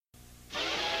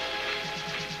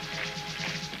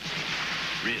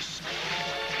Risk.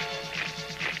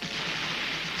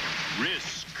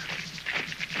 Risk.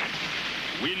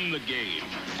 Win the game,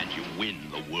 and you win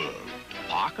the world.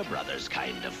 Parker Brothers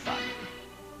kind of fun.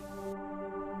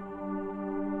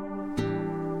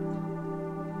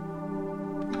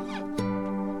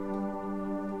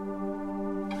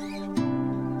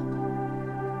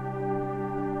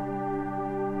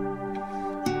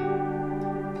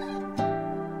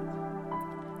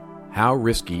 How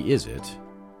risky is it,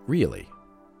 really?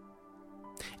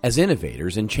 As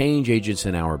innovators and change agents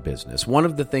in our business, one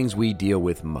of the things we deal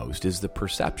with most is the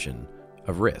perception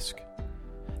of risk.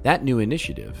 That new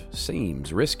initiative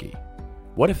seems risky.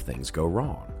 What if things go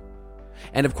wrong?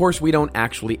 And of course, we don't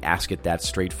actually ask it that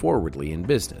straightforwardly in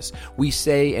business. We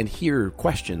say and hear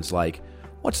questions like,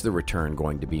 what's the return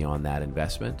going to be on that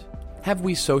investment? Have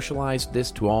we socialized this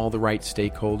to all the right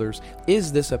stakeholders?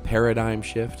 Is this a paradigm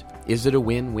shift? Is it a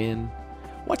win-win?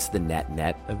 What's the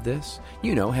net of this?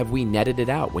 Have we netted it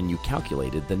out when you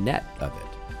calculated the net of it?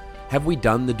 Have we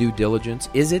done the due diligence?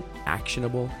 Is it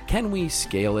actionable? Can we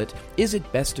scale it? Is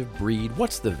it best of breed?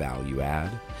 What's the value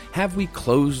add? Have we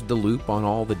closed the loop on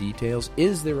all the details?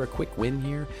 Is there a quick win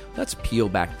here? Let's peel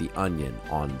back the onion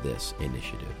on this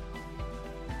initiative.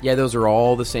 Yeah, those are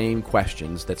all the same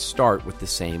questions that start with the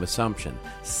same assumption.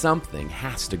 Something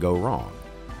has to go wrong.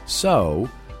 So,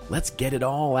 let's get it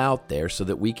all out there so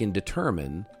that we can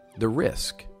determine the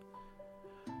risk.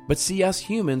 But see, us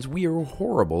humans, we are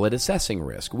horrible at assessing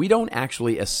risk. We don't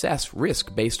actually assess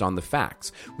risk based on the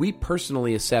facts. We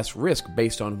personally assess risk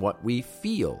based on what we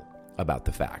feel about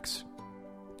the facts.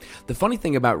 The funny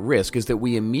thing about risk is that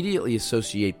we immediately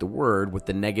associate the word with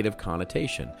the negative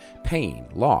connotation, pain,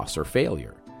 loss, or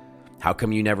failure. How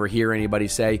come you never hear anybody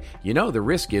say, the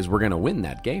risk is we're going to win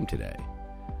that game today?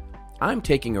 I'm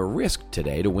taking a risk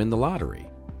today to win the lottery.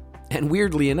 And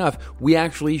weirdly enough, we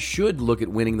actually should look at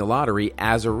winning the lottery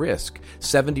as a risk.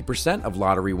 70% of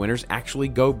lottery winners actually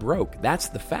go broke. That's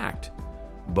the fact.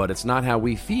 But it's not how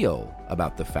we feel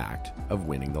about the fact of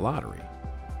winning the lottery.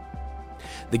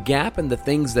 The gap and the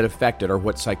things that affect it are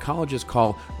what psychologists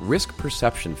call risk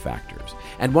perception factors.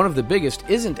 And one of the biggest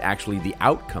isn't actually the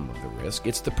outcome of the risk,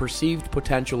 it's the perceived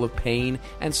potential of pain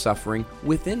and suffering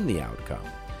within the outcome.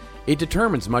 It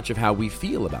determines much of how we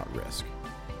feel about risk.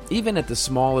 Even at the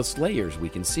smallest layers, we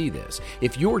can see this.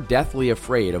 If you're deathly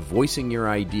afraid of voicing your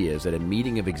ideas at a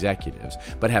meeting of executives,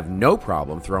 but have no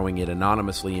problem throwing it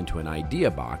anonymously into an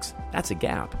idea box, that's a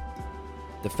gap.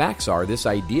 The facts are this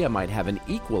idea might have an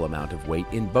equal amount of weight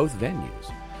in both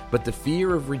venues, but the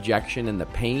fear of rejection and the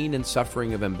pain and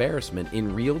suffering of embarrassment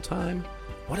in real time,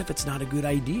 what if it's not a good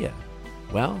idea?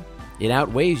 Well, it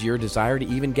outweighs your desire to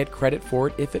even get credit for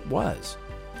it if it was.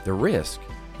 The risk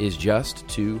is just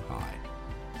too high.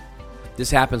 This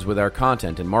happens with our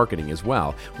content and marketing as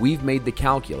well. We've made the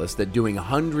calculus that doing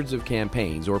hundreds of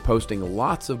campaigns or posting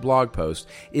lots of blog posts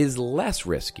is less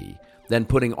risky than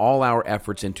putting all our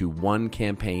efforts into one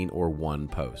campaign or one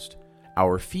post.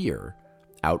 Our fear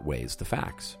outweighs the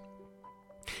facts.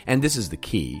 And this is the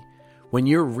key. When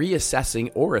you're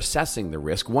reassessing or assessing the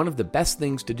risk, one of the best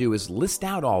things to do is list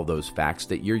out all those facts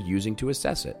that you're using to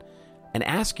assess it. And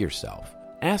ask yourself,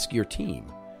 ask your team,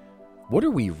 what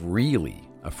are we really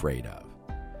afraid of?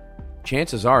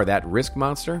 Chances are that risk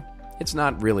monster, it's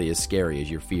not really as scary as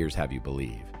your fears have you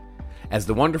believe. As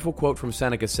the wonderful quote from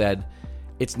Seneca said,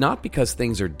 it's not because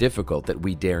things are difficult that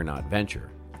we dare not venture.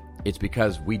 It's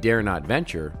because we dare not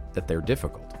venture that they're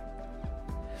difficult.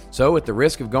 So at the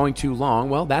risk of going too long,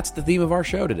 well, that's the theme of our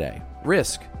show today.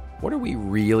 Risk. What are we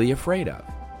really afraid of?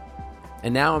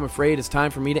 And now I'm afraid it's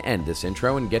time for me to end this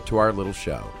intro and get to our little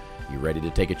show. You ready to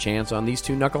take a chance on these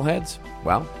two knuckleheads?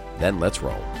 Well, then let's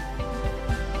roll.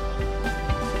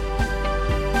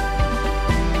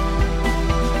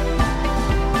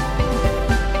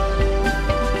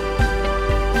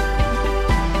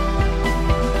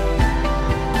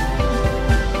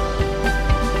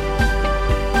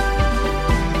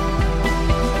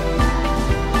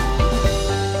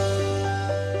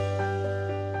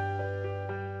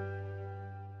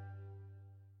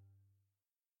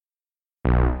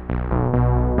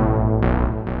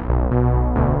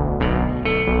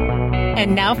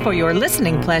 And now for your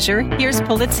listening pleasure, here's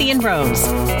Polizzi and Rose,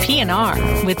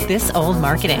 PNR with This Old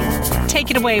Marketing. Take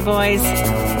it away, boys.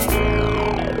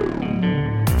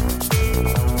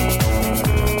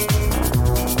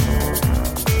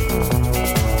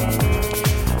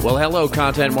 Well, hello,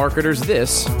 content marketers.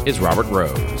 This is Robert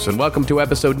Rose, and welcome to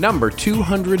episode number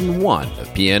 201 of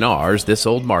PNR's This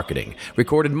Old Marketing,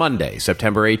 recorded Monday,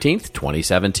 September 18th,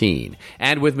 2017.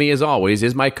 And with me, as always,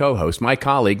 is my co-host, my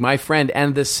colleague, my friend,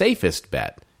 and the safest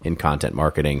bet in content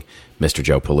marketing, Mr.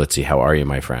 Joe Polizzi. How are you,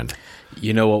 my friend?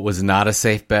 You know what was not a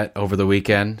safe bet over the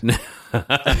weekend?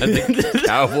 The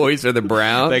Cowboys or the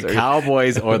Browns? The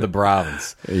Cowboys or the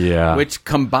Browns. Yeah. Which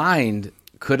combined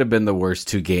could have been the worst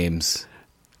two games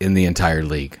in the entire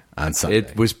league on Sunday.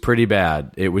 It was pretty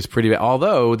bad.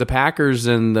 Although the Packers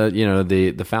and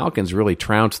the Falcons really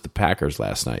trounced the Packers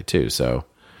last night too. So,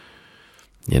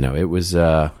 it was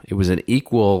an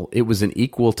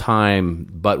equal time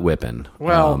butt whipping.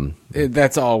 Well,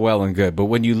 that's all well and good, but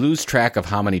when you lose track of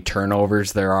how many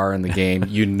turnovers there are in the game,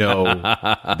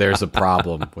 there's a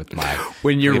problem with my.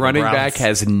 When your Cleveland running Browns. back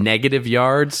has negative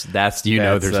yards, there's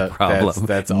a problem.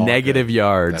 That's all negative good.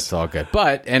 yards. That's all good.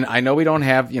 But and I know we don't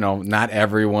have not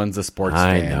everyone's a sports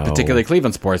fan, know. particularly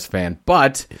Cleveland sports fan,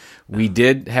 but we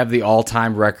did have the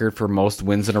all-time record for most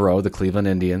wins in a row. The Cleveland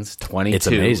Indians, 22. It's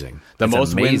amazing. The It's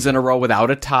most amazing. wins in a row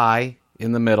without a tie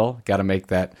in the middle. Got to make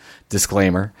that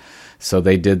disclaimer. So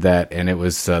they did that, and it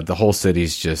was the whole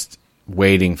city's just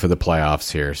waiting for the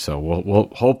playoffs here. So we'll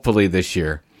hopefully this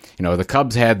year. The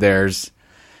Cubs had theirs.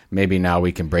 Maybe now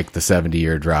we can break the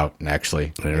 70-year drought and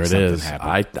actually There make it something is.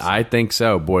 happen. I think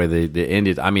so. Boy, the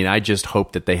Indians. I mean, I just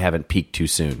hope that they haven't peaked too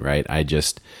soon, right?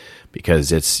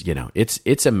 Because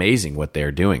it's amazing what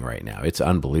they're doing right now. It's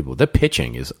unbelievable. The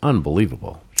pitching is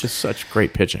unbelievable. Just such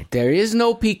great pitching. There is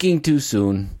no peaking too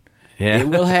soon. Yeah. It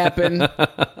will happen.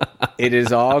 It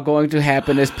is all going to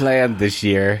happen as planned this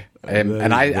year.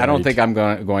 And I don't think I'm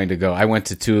going to go. I went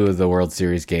to 2 of the World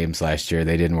Series games last year.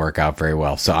 They didn't work out very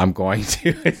well. So I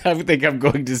think I'm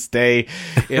going to stay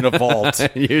in a vault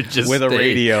You're just with a staying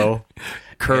radio.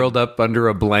 curled up under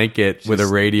a blanket with a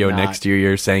radio not- next to you.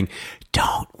 You're saying,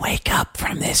 "Don't wake up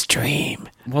from this dream."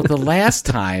 Well, the last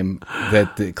time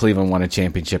that the Cleveland won a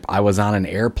championship, I was on an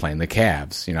airplane, the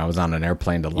Cavs. I was on an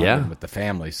airplane to London with the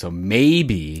family. So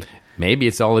maybe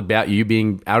it's all about you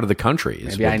being out of the country.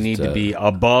 Maybe I need to be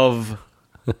above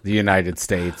the United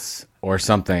States or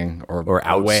something, or outside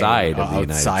away, of the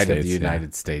United outside of the States,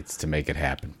 United States to make it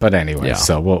happen. But anyway, Yeah.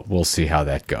 so we'll see how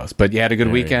that goes. But you had a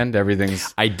good weekend.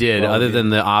 Everything's I did. well, Other than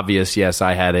the obvious, yes,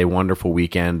 I had a wonderful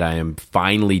weekend. I am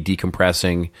finally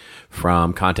decompressing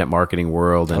from content marketing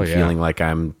world and feeling like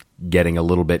I'm getting a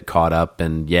little bit caught up.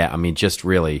 And just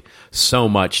really so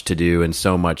much to do and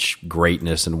so much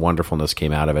greatness and wonderfulness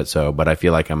came out of it. So, but I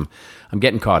feel like I'm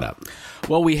getting caught up.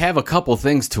 Well, we have a couple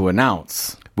things to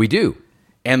announce. We do.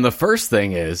 And the first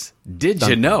thing is, did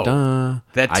you know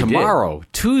that I did. tomorrow,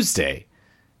 Tuesday,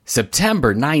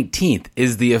 September 19th,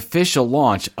 is the official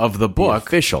launch of the book,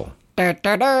 Official.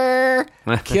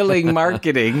 Killing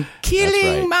Marketing.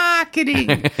 Killing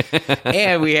Marketing.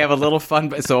 And we have a little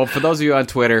fun. So for those of you on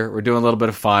Twitter, we're doing a little bit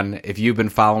of fun. If you've been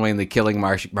following the Killing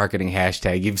Marketing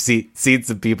hashtag, you've seen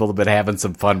some people have been having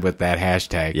some fun with that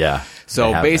hashtag. Yeah.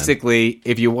 So basically,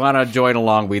 if you want to join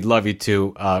along, we'd love you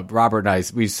to. Robert and I,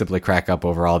 we simply crack up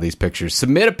over all these pictures.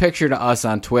 Submit a picture to us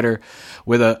on Twitter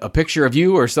with a picture of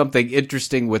you or something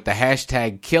interesting with the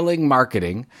hashtag Killing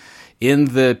Marketing in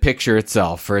the picture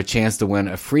itself for a chance to win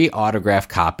a free autographed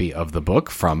copy of the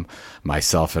book from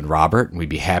myself and Robert. And we'd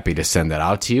be happy to send that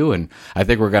out to you. And I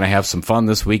think we're going to have some fun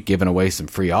this week, giving away some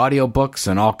free audiobooks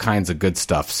and all kinds of good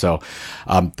stuff. So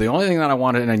the only thing that I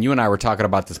wanted, and you and I were talking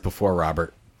about this before,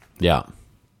 Robert. Yeah.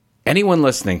 Anyone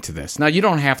listening to this, now you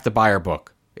don't have to buy our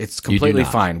book. It's completely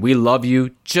not. fine. We love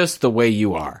you just the way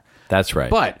you are. That's right.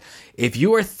 But if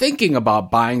you are thinking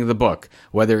about buying the book,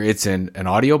 whether it's in an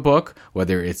audiobook,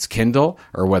 whether it's Kindle,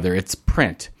 or whether it's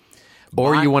print,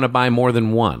 or you want to buy more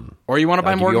than one. or you want to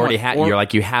buy more you than already one, ha- or, you're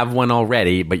like, you have one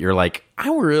already, but you're like,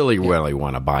 I really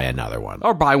want to buy another one.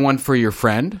 or buy one for your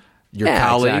friend, your Yeah,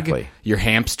 colleague, exactly. your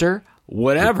hamster,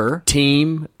 whatever.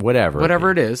 Team,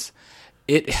 whatever It is,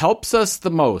 it helps us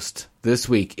the most this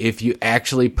week if you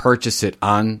actually purchase it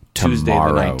on Tuesday the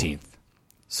Tomorrow. 19th.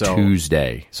 So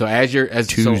Tuesday. So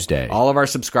Tuesday. all of our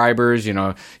subscribers,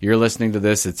 you're listening to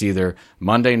this. It's either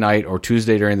Monday night or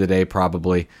Tuesday during the day,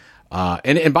 probably.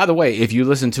 And by the way, if you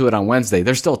listen to it on Wednesday,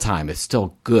 there's still time. It's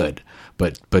still good,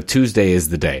 but Tuesday is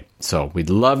the day. So we'd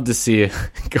love to see you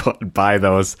go out and buy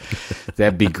those.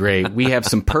 That'd be great. We have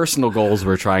some personal goals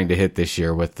we're trying to hit this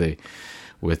year with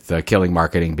Killing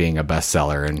Marketing being a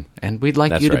bestseller, and we'd like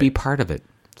That's you to right. be part of it.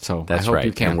 So That's I hope right.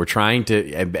 you can. And we're trying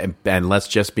to, and let's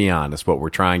just be honest, what we're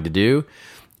trying to do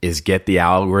is get the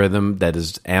algorithm that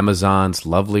is Amazon's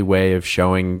lovely way of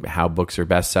showing how books are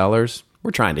bestsellers.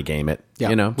 We're trying to game it,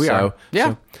 Yeah, we are.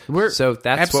 Yeah. So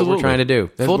that's Absolutely. what we're trying to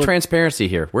do. Full We're- transparency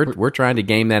here. We're trying to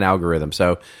game that algorithm.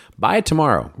 So buy it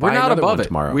tomorrow. We're Buy not another above one it.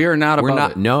 tomorrow. We are not above We're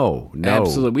not. it. No.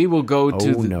 Absolutely. We will go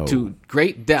to Oh, no. to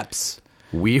great depths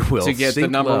We will to get the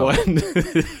sink number low. one.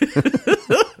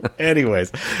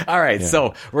 Anyways, all right.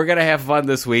 So we're gonna have fun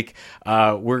this week.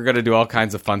 We're gonna do all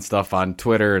kinds of fun stuff on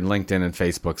Twitter and LinkedIn and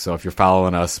Facebook. So if you're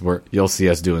following us, you'll see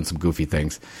us doing some goofy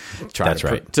things.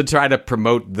 To try to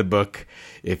promote the book,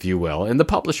 if you will, and the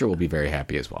publisher will be very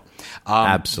happy as well.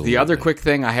 Absolutely. The other quick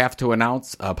thing I have to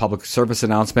announce, a public service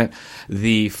announcement: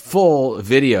 the full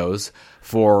videos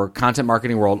for Content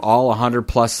Marketing World, all 100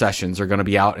 plus sessions are going to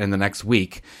be out in the next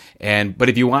week. But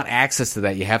if you want access to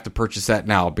that, you have to purchase that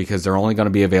now because they're only going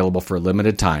to be available for a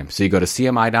limited time. So you go to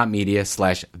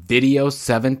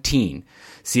cmi.media/video17,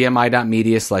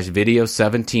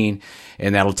 cmi.media/video17,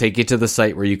 and that'll take you to the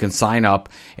site where you can sign up.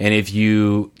 And if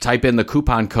you type in the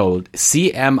coupon code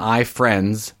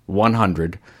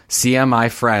CMIFriends100,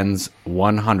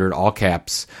 CMIFriends100, all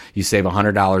caps, you save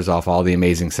 $100 off all the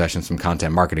amazing sessions from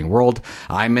Content Marketing World.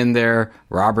 I'm in there,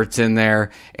 Robert's in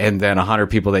there, and then 100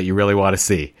 people that you really want to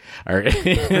see are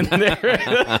in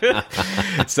there.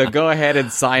 So go ahead and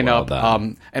sign up.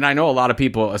 And I know a lot of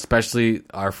people, especially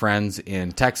our friends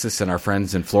in Texas and our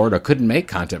friends in Florida, couldn't make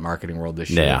Content Marketing World this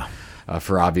year. Yeah.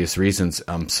 For obvious reasons.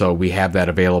 So we have that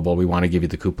available. We want to give you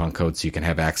the coupon code so you can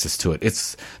have access to it.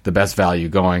 It's the best value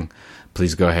going.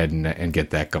 Please go ahead and get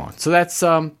that going. So that's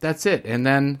it. And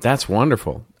then that's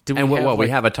wonderful. We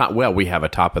have a top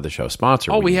of the show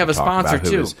sponsor. We have a sponsor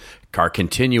too. Our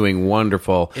continuing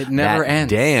wonderful. It never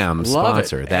ends. Damn Love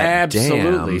sponsor. It. That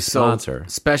Absolutely. Damn sponsor.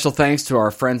 So special thanks to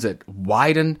our friends at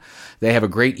Wyden. They have a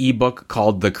great ebook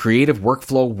called The Creative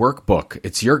Workflow Workbook.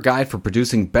 It's your guide for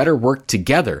producing better work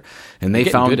together. And they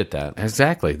found good at that.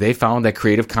 Exactly. They found that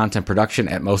creative content production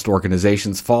at most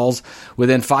organizations falls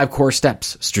within 5 core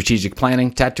steps: strategic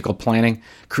planning, tactical planning,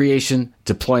 creation,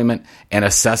 deployment, and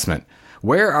assessment.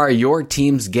 Where are your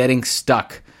teams getting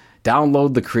stuck?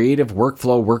 Download the Creative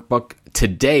Workflow Workbook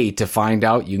today to find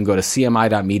out. You can go to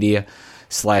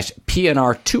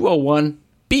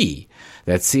cmi.media/PNR201B.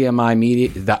 That's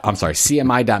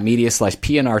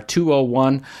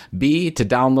cmi.media/PNR201B to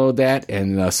download that.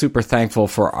 And super thankful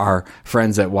for our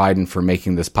friends at Wyden for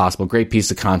making this possible. Great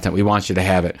piece of content. We want you to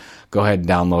have it. Go ahead and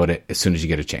download it as soon as you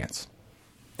get a chance.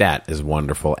 That is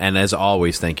wonderful. And as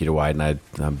always, thank you to Wyden.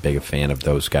 I'm a big fan of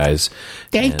those guys.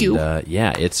 Thank you.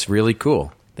 Yeah, it's really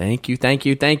cool. Thank you.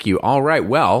 All right,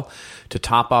 well, to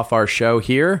top off our show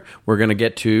here, we're going to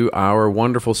get to our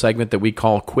wonderful segment that we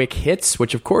call Quick Hits,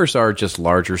 which, of course, are just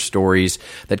larger stories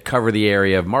that cover the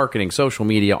area of marketing, social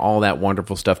media, all that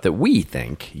wonderful stuff that we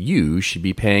think you should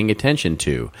be paying attention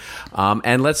to.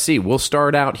 And let's see, we'll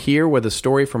start out here with a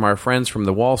story from our friends from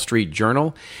the Wall Street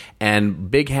Journal. And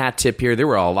big hat tip here. There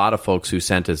were a lot of folks who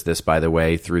sent us this, by the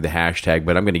way, through the hashtag,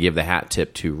 but I'm going to give the hat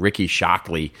tip to Ricky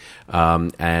Shockley,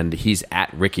 and he's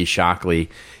at Ricky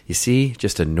Shockley. You see,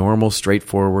 just a normal,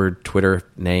 straightforward Twitter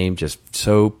name, just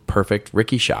so perfect.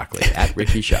 Ricky Shockley, at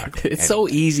Ricky Shockley. It's so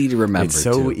easy to remember. It's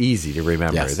so easy to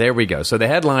remember. Yes. There we go. So the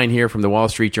headline here from the Wall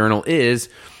Street Journal is,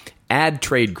 ad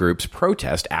trade groups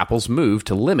protest Apple's move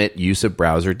to limit use of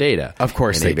browser data. Of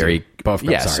course they do.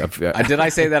 Yes. Did I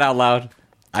say that out loud?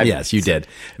 Yes, you did.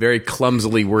 Very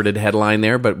clumsily worded headline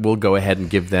there, but we'll go ahead and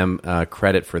give them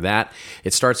credit for that.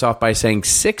 It starts off by saying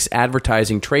 6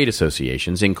 advertising trade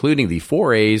associations, including the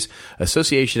 4A's,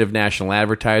 Association of National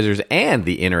Advertisers, and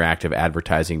the Interactive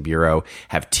Advertising Bureau,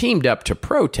 have teamed up to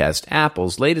protest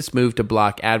Apple's latest move to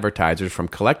block advertisers from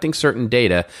collecting certain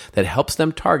data that helps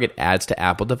them target ads to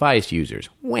Apple device users.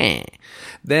 Wah.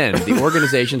 Then, the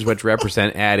organizations which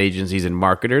represent ad agencies and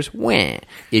marketers,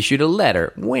 issued a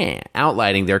letter,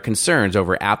 outlining their concerns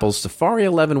over Apple's Safari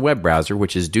 11 web browser,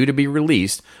 which is due to be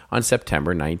released on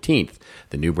September 19th.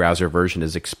 The new browser version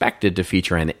is expected to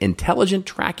feature an intelligent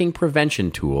tracking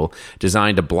prevention tool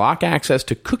designed to block access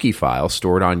to cookie files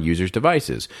stored on users'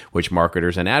 devices, which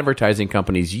marketers and advertising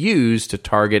companies use to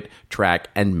target,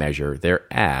 track, and measure their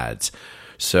ads.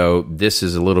 So this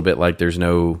is a little bit like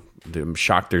I'm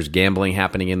shocked there's gambling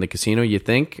happening in the casino, you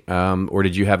think? Or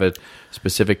did you have a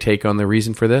specific take on the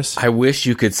reason for this? I wish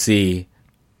you could see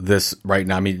this right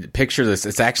now. I mean, picture this.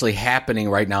 It's actually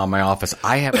happening right now in my office.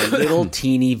 I have a little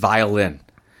teeny violin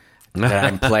that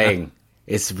I'm playing.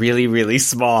 It's really, really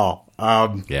small.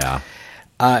 Yeah.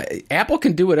 Apple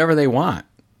can do whatever they want.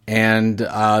 And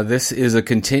this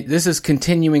is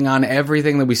continuing on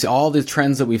everything that we see, all the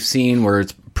trends that we've seen, where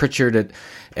it's Pritchard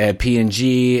at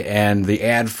P&G and the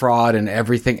ad fraud and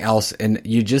everything else, and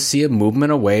you just see a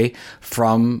movement away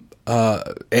from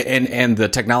and the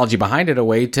technology behind it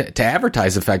away to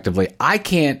advertise effectively. I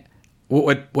can't.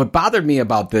 What bothered me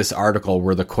about this article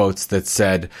were the quotes that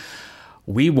said,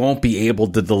 "We won't be able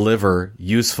to deliver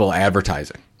useful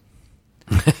advertising."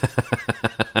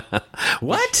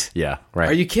 What? Yeah, right.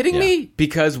 Are you kidding me?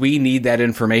 Because we need that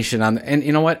information on, and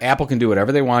you know what? Apple can do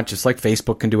whatever they want, just like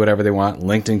Facebook can do whatever they want.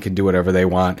 LinkedIn can do whatever they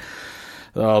want.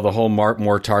 The whole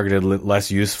more targeted,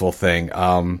 less useful thing.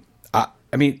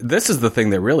 I mean, this is the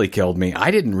thing that really killed me.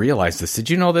 I didn't realize this. Did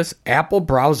you know this? Apple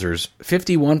browsers,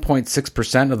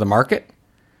 51.6% of the market.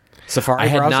 Safari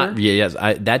browser? Not. Yes,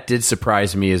 that did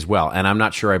surprise me as well, and I'm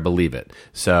not sure I believe it.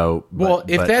 So,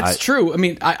 if that's true, I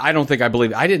mean, I don't think I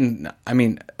believe it. I didn't. I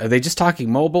mean, are they just talking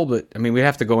mobile? But I mean, we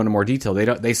have to go into more detail.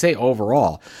 They say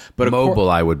overall, but mobile,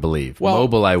 I would believe. Well,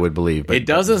 mobile, I would believe. But it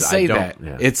doesn't say that.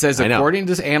 Yeah. It says according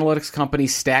to this analytics company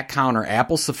StatCounter,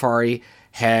 Apple Safari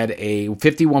had a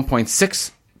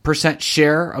 51.6%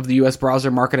 share of the U.S.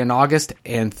 browser market in August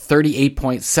and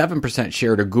 38.7%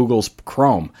 share to Google's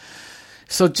Chrome.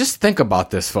 So just think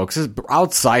about this, folks. This is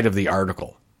outside of the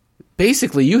article.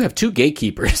 Basically, you have two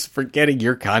gatekeepers for getting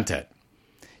your content.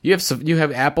 You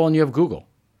have Apple and you have Google.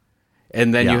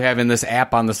 And then you have in this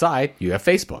app on the side, you have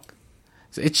Facebook.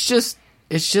 So it's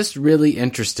just really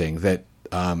interesting that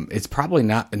it's probably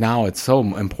not now. It's so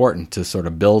important to sort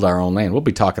of build our own lane. We'll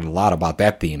be talking a lot about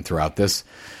that theme throughout this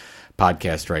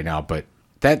podcast right now. But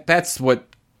that's what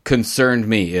concerned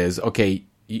me is, okay,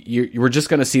 we're just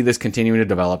going to see this continuing to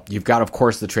develop. You've got, of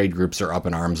course, the trade groups are up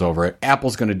in arms over it.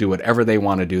 Apple's going to do whatever they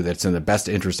want to do that's in the best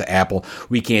interest of Apple.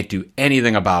 We can't do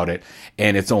anything about it,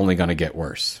 and it's only going to get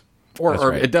worse.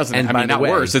 Or it doesn't. And I mean, not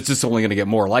worse. It's just only going to get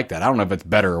more like that. I don't know if it's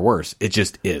better or worse. It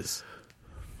just is.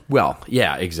 Well,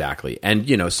 yeah, exactly. And,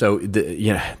 so,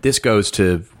 this goes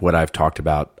to what I've talked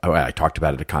about. I talked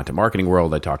about it at Content Marketing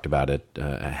World. I talked about it,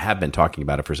 have been talking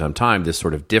about it for some time, this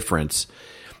sort of difference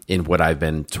in what I've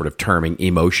been sort of terming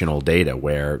emotional data,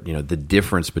 where, the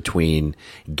difference between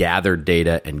gathered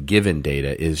data and given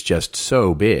data is just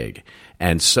so big.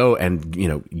 And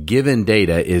given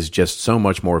data is just so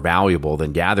much more valuable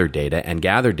than gathered data, and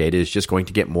gathered data is just going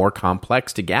to get more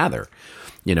complex to gather.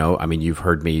 You've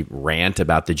heard me rant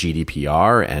about the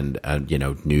GDPR and,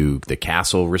 the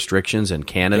castle restrictions in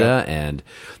Canada, and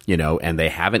they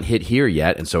haven't hit here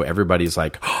yet. And so everybody's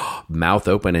like mouth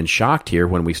open and shocked here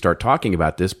when we start talking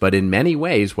about this. But in many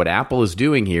ways, what Apple is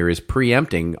doing here is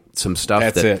preempting some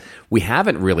stuff we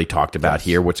haven't really talked about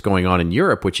here, what's going on in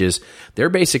Europe, which is they're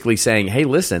basically saying, hey,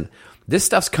 listen, this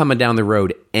stuff's coming down the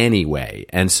road anyway.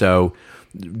 And so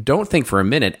don't think for a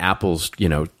minute Apple's,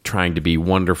 trying to be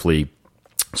wonderfully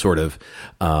sort of,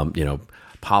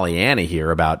 Pollyanna here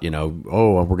about, we're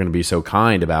going to be so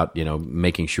kind about,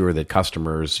 making sure that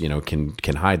customers,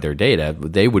 can hide their data.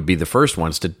 They would be the first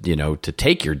ones to, to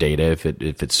take your data if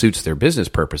it suits their business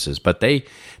purposes, but they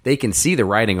can see the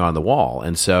writing on the wall.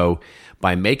 And so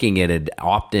by making it an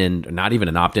opt-in, not even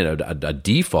an opt-in, a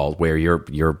default where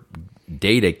your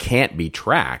data can't be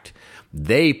tracked,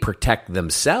 they protect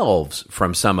themselves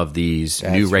from some of these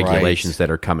new regulations that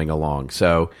are coming along.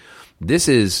 So there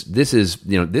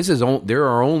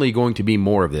are only going to be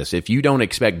more of this. If you don't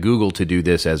expect Google to do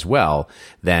this as well,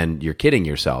 then you're kidding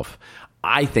yourself.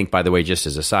 I think, by the way, just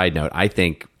as a side note, I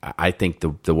think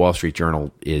the Wall Street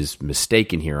Journal is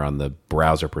mistaken here on the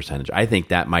browser percentage. I think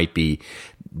that might be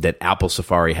that Apple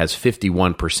Safari has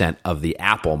 51% of the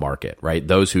Apple market, right?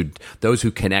 Those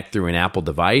who connect through an Apple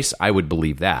device, I would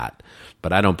believe that,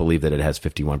 but I don't believe that it has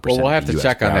 51%. Well, we'll have to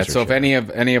check on that. So if any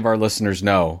of our listeners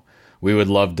know, we would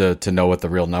love to know what the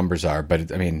real numbers are.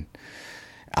 But I mean,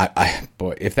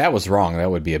 boy, if that was wrong, that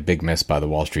would be a big miss by the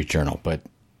Wall Street Journal. But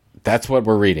that's what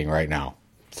we're reading right now.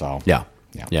 So yeah.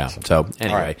 So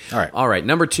anyway, all right.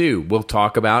 Number 2, we'll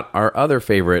talk about our other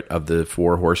favorite of the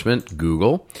four horsemen,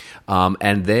 Google.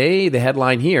 And the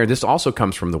headline here, this also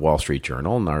comes from the Wall Street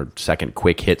Journal, and our second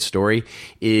quick hit story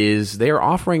is they are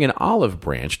offering an olive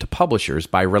branch to publishers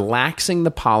by relaxing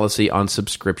the policy on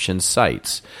subscription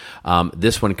sites.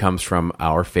 This one comes from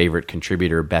our favorite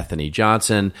contributor, Bethany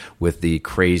Johnson, with the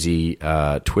crazy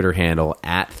Twitter handle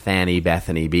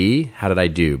 @ThannyBethanyB. How did I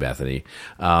do, Bethany?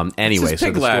 Anyway, so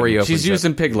the story opens. She's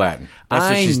using Pig Latin.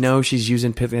 I know she's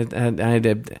using Pig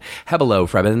Latin. Hello,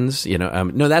 Frebens.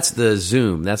 No, that's the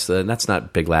Zoom. That's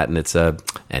not Pig Latin. It's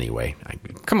anyway.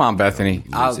 Come on, Bethany.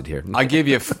 I'll give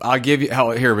you.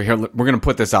 Here. We're going to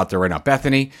put this out there right now.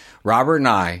 Bethany, Robert, and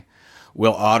I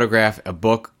will autograph a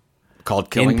book called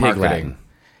Killing Marketing. Latin.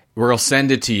 We'll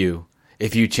send it to you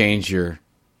if you change your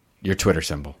Twitter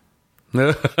symbol.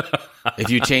 If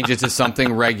you change it to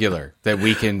something regular that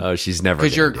we can. Oh, she's never.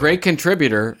 Because you're a great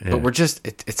contributor, but we're just.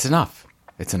 It's enough.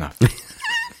 It's enough.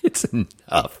 It's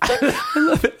enough.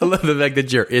 I love the fact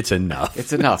that it's enough.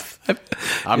 It's enough.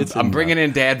 I'm bringing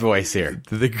in dad voice here.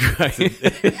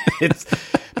 It's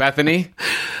Bethany.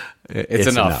 It's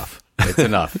enough. It's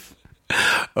enough.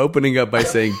 Opening up by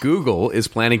saying Google is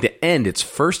planning to end its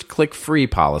first click-free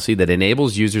policy that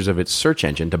enables users of its search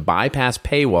engine to bypass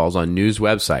paywalls on news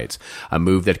websites, a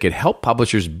move that could help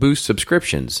publishers boost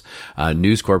subscriptions,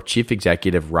 News Corp chief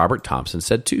executive Robert Thompson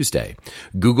said Tuesday.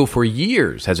 Google for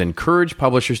years has encouraged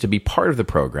publishers to be part of the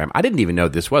program. I didn't even know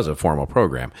this was a formal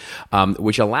program,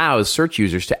 which allows search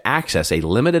users to access a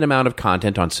limited amount of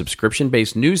content on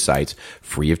subscription-based news sites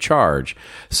free of charge.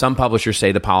 Some publishers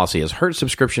say the policy has hurt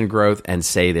subscription growth and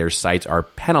say their sites are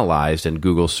penalized in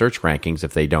Google's search rankings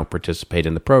if they don't participate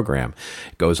in the program.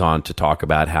 It goes on to talk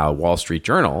about how Wall Street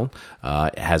Journal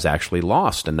has actually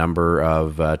lost a number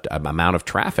of amount of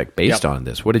traffic based on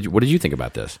this. What did you think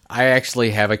about this? I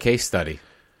actually have a case study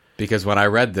because when I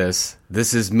read this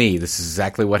is me. This is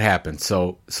exactly what happened.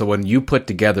 So when you put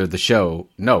together the show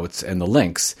notes and the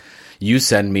links, you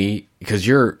send me, because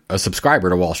you're a subscriber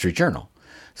to Wall Street Journal.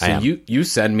 So you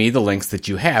send me the links that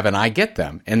you have, and I get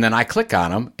them, and then I click on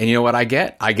them, and you know what I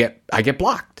get? I get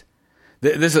blocked.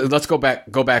 Let's go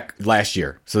back last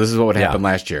year. So this is what would happen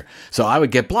last year. So I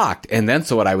would get blocked, and then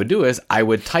so what I would do is I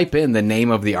would type in the name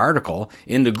of the article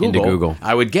into Google.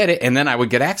 I would get it, and then I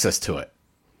would get access to it.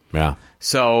 Yeah.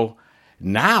 So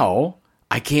now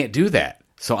I can't do that.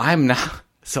 So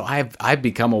I've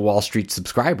become a Wall Street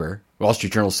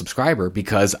Journal subscriber,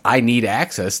 because I need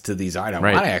access to these. I don't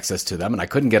want access to them, and I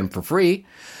couldn't get them for free.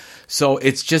 So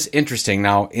it's just interesting.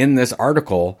 Now, in this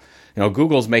article,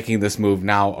 Google's making this move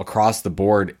now across the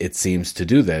board, it seems, to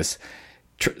do this.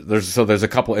 There's a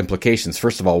couple implications.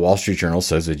 First of all, Wall Street Journal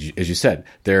says, as you said,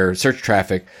 their search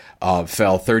traffic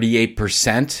fell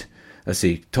 38%. Let's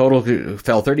see, total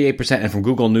fell 38%, and from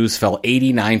Google News fell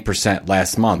 89%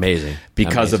 last month. Amazing.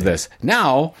 Because of this.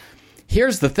 Now,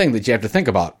 here's the thing that you have to think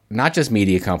about, not just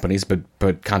media companies,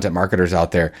 but content marketers out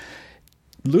there.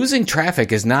 Losing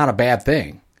traffic is not a bad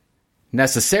thing,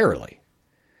 necessarily.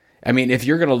 I mean, if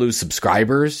you're going to lose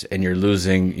subscribers and you're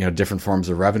losing, different forms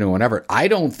of revenue, whatever, I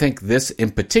don't think this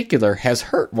in particular has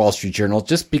hurt Wall Street Journal,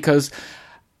 just because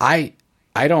I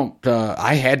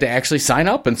had to actually sign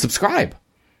up and subscribe.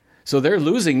 So they're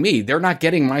losing me. They're not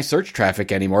getting my search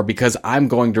traffic anymore because I'm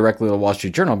going directly to the Wall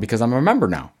Street Journal because I'm a member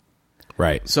now.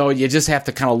 Right. So you just have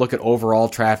to kind of look at overall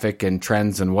traffic and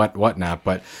trends and whatnot.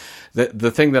 But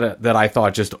the thing that I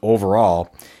thought just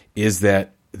overall is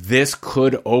that this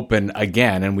could open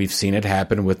again, and we've seen it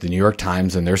happen with the New York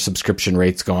Times and their subscription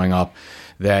rates going up,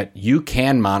 that you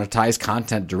can monetize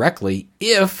content directly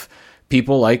if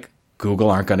people like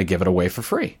Google aren't going to give it away for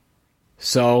free.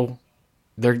 So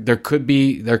there could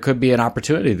be an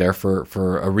opportunity there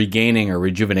for a regaining or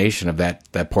rejuvenation of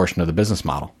that portion of the business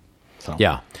model. So.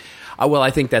 Yeah. Well,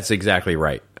 I think that's exactly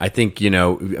right. I think,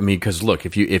 because look,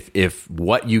 if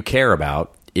what you care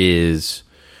about is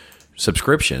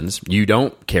subscriptions, you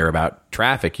don't care about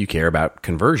traffic, you care about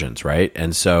conversions, right?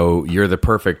 And so you're the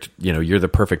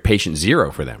perfect patient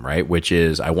zero for them, right? Which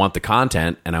is, I want the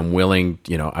content and I'm willing,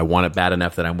 I want it bad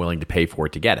enough that I'm willing to pay for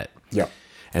it to get it. Yeah.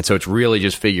 And so it's really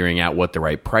just figuring out what the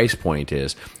right price point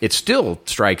is. It still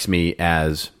strikes me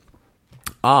as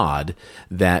odd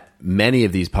that many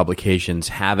of these publications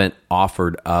haven't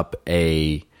offered up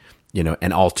an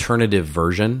alternative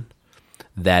version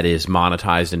that is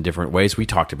monetized in different ways. We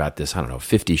talked about this,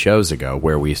 50 shows ago,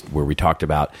 where we talked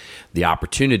about the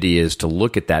opportunity is to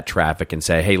look at that traffic and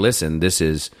say, hey, listen, this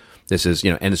is,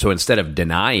 and so instead of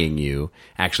denying you,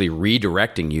 actually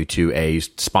redirecting you to a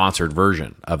sponsored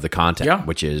version of the content,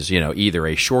 which is, either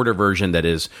a shorter version that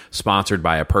is sponsored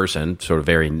by a person, sort of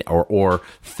very, or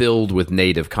filled with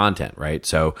native content, right?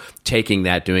 So taking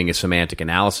that, doing a semantic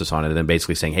analysis on it, and then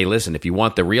basically saying, hey, listen, if you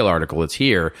want the real article, it's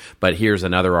here, but here's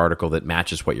another article that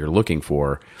matches what you're looking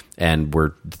for, and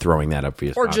we're throwing that up for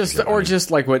you. Or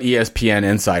just like what ESPN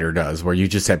Insider does, where you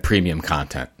just had premium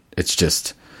content. It's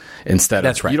just...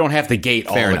 That's right. You don't have to gate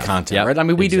all the content, right? I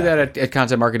mean, we do that at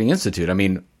Content Marketing Institute. I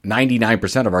mean,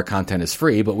 99% of our content is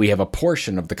free, but we have a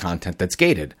portion of the content that's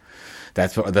gated.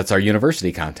 That's our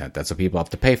university content. That's what people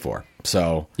have to pay for.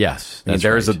 So yes,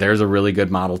 there's a really good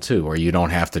model too, where you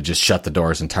don't have to just shut the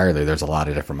doors entirely. There's a lot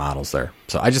of different models there.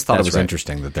 So I just thought it was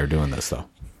interesting that they're doing this, though.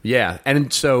 Yeah,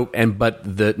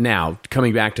 now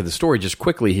coming back to the story just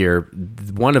quickly here,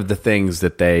 one of the things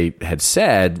that they had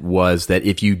said was that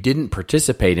if you didn't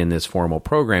participate in this formal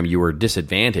program, you were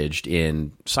disadvantaged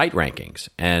in site rankings.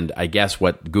 And I guess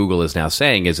what Google is now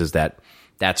saying is that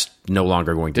that's no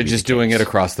longer going to be the case. They're just doing it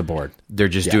across the board. They're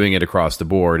just doing it across the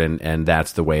board, and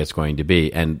that's the way it's going to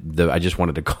be. And I just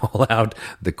wanted to call out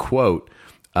the quote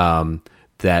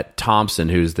that Thompson,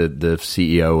 who's the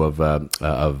CEO of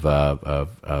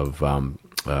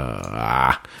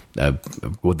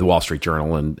the Wall Street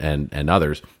Journal and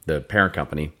others, the parent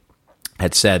company,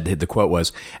 had said, the quote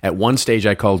was, "At one stage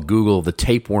I called Google the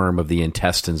tapeworm of the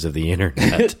intestines of the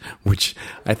internet," which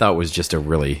I thought was just a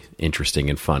really interesting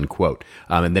and fun quote.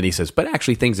 And then he says, "But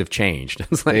actually things have changed."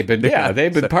 It's like, they've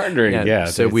been partnering. Yeah.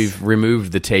 So we've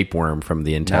removed the tapeworm from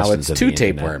the intestines now of the internet.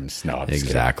 Two tapeworms. No, I'm just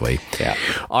exactly. kidding.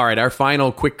 Yeah. All right. Our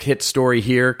final quick hit story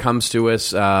here comes to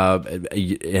us.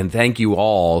 And thank you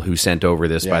all who sent over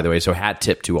this, by the way. So hat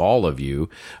tip to all of you,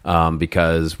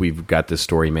 because we've got this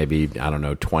story maybe,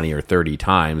 20 or 30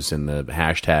 times in the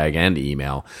hashtag and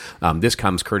email. This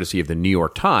comes courtesy of the New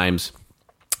York Times.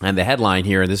 And the headline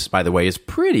here, and this, by the way, is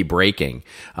pretty breaking,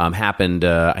 happened,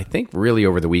 I think, really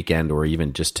over the weekend or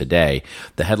even just today.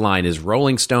 The headline is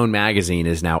Rolling Stone magazine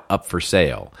is now up for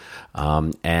sale.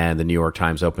 And the New York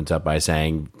Times opens up by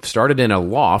saying, started in a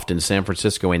loft in San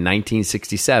Francisco in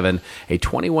 1967, a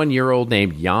 21-year-old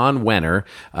named Jan Wenner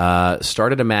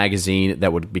started a magazine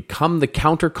that would become the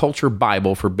counterculture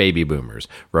Bible for baby boomers.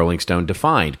 Rolling Stone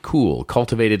defined cool,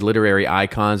 cultivated literary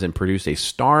icons and produced a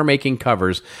star-making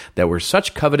covers that were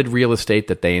such coveted real estate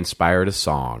that they inspired a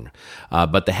song.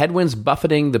 But the headwinds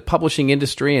buffeting the publishing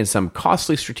industry and some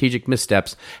costly strategic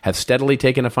missteps have steadily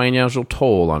taken a financial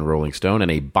toll on Rolling Stone, and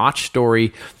a botched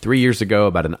story 3 years ago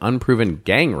about an unproven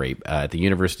gang rape at the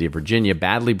University of Virginia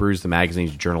badly bruised the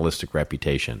magazine's journalistic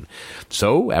reputation.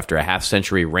 So, after a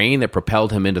half-century reign that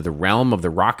propelled him into the realm of the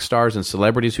rock stars and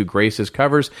celebrities who grace his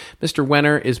covers, Mr.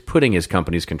 Wenner is putting his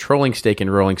company's controlling stake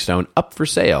in Rolling Stone up for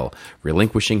sale,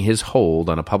 relinquishing his hold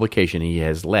on a publication he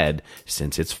has led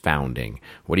since its founding.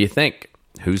 What do you think?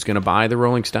 Who's going to buy the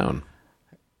Rolling Stone?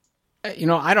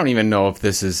 I don't even know if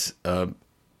this is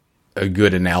a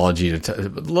good analogy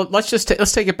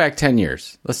let's take it back 10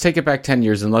 years. Let's take it back 10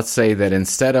 years and let's say that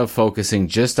instead of focusing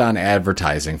just on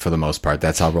advertising for the most part,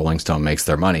 that's how Rolling Stone makes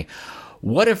their money.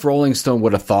 What if Rolling Stone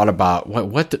would have thought about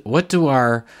what do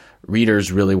our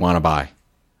readers really want to buy?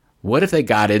 What if they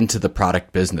got into the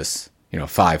product business,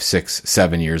 5, 6,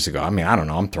 7 years ago? I mean, I don't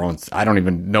know. I don't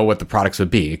even know what the products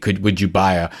would be. Would you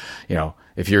buy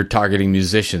if you're targeting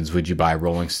musicians, would you buy a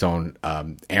Rolling Stone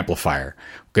amplifier,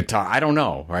 guitar? I don't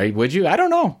know, right? Would you? I don't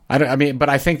know. But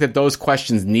I think that those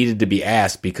questions needed to be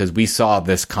asked because we saw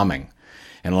this coming,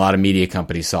 and a lot of media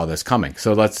companies saw this coming.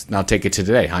 So let's now take it to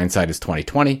today. Hindsight is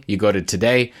 20/20. You go to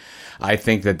today. I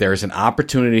think that there's an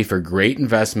opportunity for great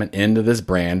investment into this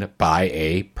brand by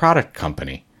a product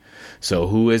company. So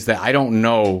who is that? I don't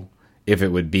know if it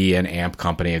would be an amp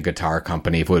company, a guitar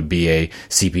company, if it would be a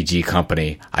CPG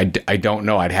company. I don't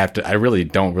know. I really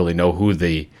don't really know who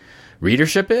the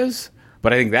readership is.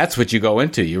 But I think that's what you go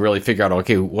into. You really figure out,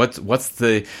 okay, what's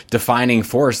the defining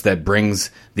force that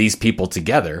brings these people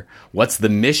together? What's the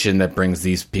mission that brings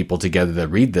these people together that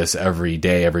read this every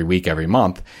day, every week, every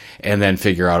month? And then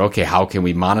figure out, okay, how can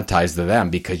we monetize to them?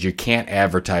 Because you can't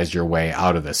advertise your way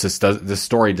out of this. This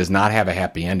story does not have a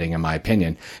happy ending, in my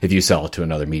opinion, if you sell it to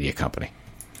another media company.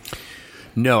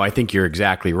 No, I think you're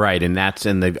exactly right. And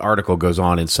the article goes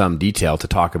on in some detail to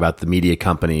talk about the media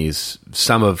companies,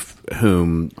 some of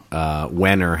whom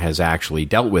Wenner has actually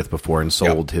dealt with before and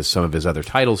sold some of his other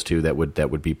titles to that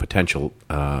would be potential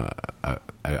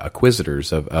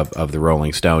acquisitors of the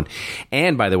Rolling Stone.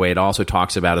 And by the way, it also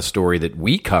talks about a story that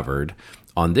we covered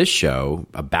on this show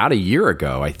about a year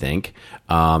ago, I think.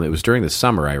 It was during the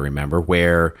summer, I remember,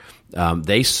 where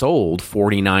they sold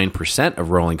 49%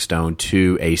 of Rolling Stone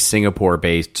to a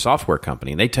Singapore-based software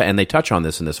company. And they touch on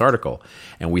this in this article.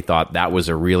 And we thought that was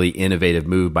a really innovative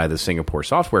move by the Singapore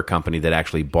software company that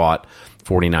actually bought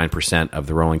 49% of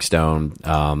the Rolling Stone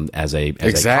as a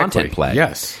content play.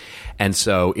 Yes. And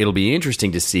so it'll be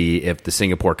interesting to see if the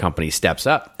Singapore company steps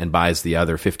up and buys the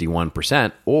other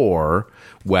 51%, or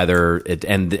whether it,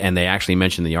 and they actually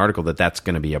mentioned in the article that that's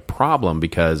going to be a problem,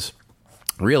 because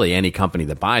really any company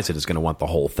that buys it is going to want the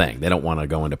whole thing. They don't want to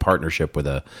go into partnership with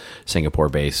a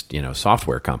Singapore-based,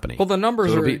 software company. Well, the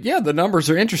numbers the numbers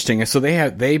are interesting. So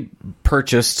they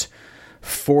purchased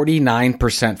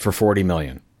 49% for $40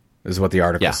 million, is what the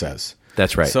article says.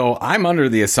 That's right. So I'm under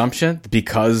the assumption,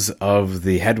 because of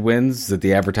the headwinds that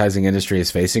the advertising industry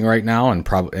is facing right now,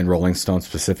 and Rolling Stone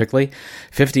specifically,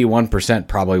 51%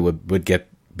 probably would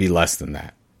be less than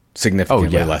that.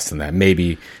 Significantly less than that.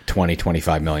 Maybe 20,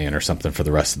 25 million or something for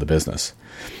the rest of the business.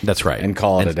 That's right. And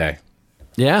call it a day.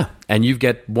 Yeah. And you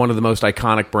get one of the most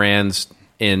iconic brands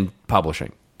in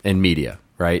publishing, in media,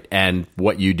 right? And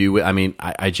what you do,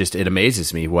 it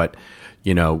amazes me what,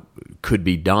 could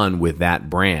be done with that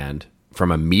brand from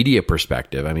a media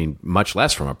perspective. I mean, much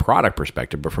less from a product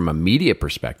perspective, but from a media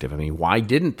perspective. I mean, why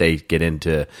didn't they get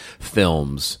into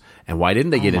films? And why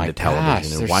didn't they get into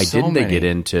television? And why didn't they get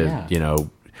into,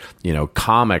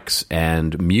 comics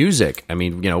and music. I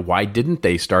mean, why didn't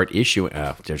they start issuing?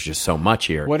 There's just so much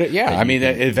here.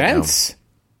 Events.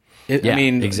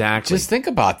 Exactly. Just think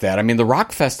about that. I mean, the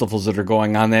rock festivals that are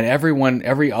going on that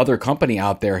every other company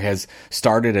out there has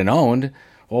started and owned.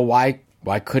 Well, why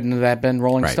couldn't that have been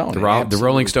Rolling Stone? The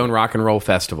Rolling Stone Rock and Roll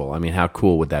Festival. I mean, how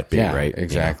cool would that be, right?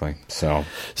 Exactly. So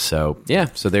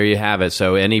there you have it.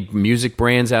 So any music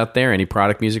brands out there, any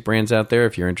product music brands out there,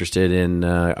 if you're interested in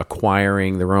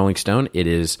acquiring the Rolling Stone, it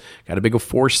is got a big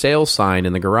for sale sign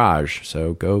in the garage.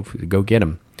 So go get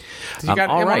them.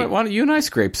 All right. Why don't you and I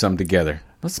scrape some together?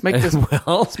 Let's make this.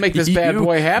 Let's make this bad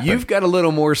boy happen. You've got a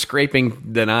little more scraping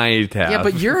than I have. Yeah,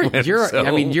 but you're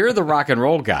the rock and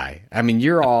roll guy. I mean,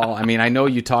 you're all. I mean, I know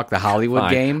you talk the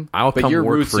Hollywood game. I'll but come your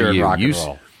work roots for are in you. rock and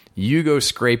roll. You go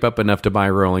scrape up enough to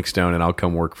buy Rolling Stone, and I'll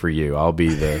come work for you. I'll be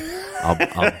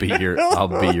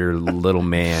your little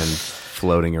man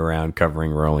floating around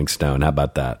covering Rolling Stone. How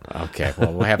about that? Okay.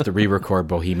 Well, we'll have to re-record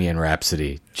Bohemian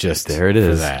Rhapsody just there it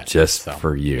is for that.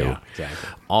 For you. Yeah, exactly.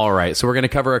 All right. So we're going to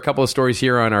cover a couple of stories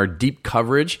here on our deep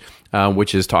coverage,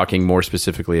 which is talking more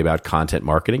specifically about content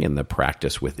marketing and the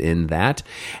practice within that.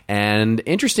 And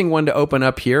interesting one to open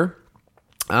up here.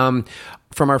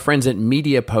 From our friends at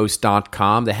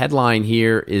MediaPost.com. The headline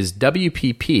here is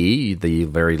WPP, the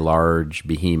very large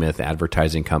behemoth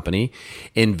advertising company,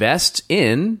 invests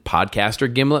in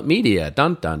podcaster Gimlet Media.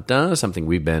 Dun, dun, dun. Something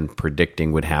we've been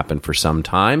predicting would happen for some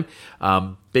time.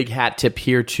 Big hat tip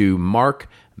here to Mark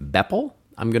Beppel.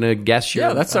 I'm going to guess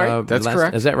Yeah, that's right. That's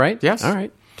correct. Is that right? Yes. All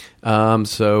right.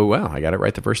 I got it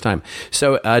right the first time.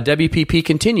 So WPP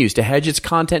continues to hedge its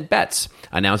content bets,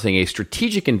 announcing a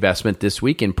strategic investment this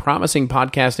week in promising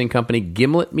podcasting company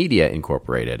Gimlet Media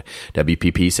Incorporated.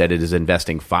 WPP said it is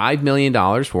investing $5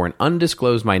 million for an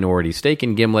undisclosed minority stake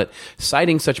in Gimlet,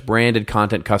 citing such branded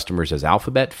content customers as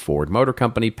Alphabet, Ford Motor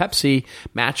Company, Pepsi,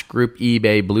 Match Group,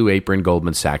 eBay, Blue Apron,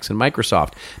 Goldman Sachs, and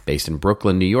Microsoft. Based in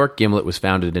Brooklyn, New York, Gimlet was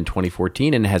founded in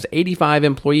 2014 and has 85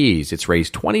 employees. It's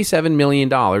raised $27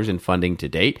 million in funding to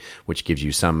date, which gives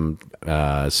you some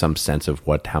sense of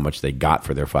how much they got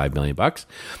for their $5 million.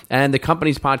 And the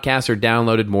company's podcasts are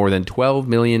downloaded more than 12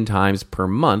 million times per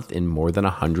month in more than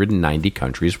 190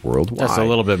 countries worldwide. That's a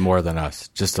little bit more than us.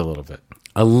 Just a little bit.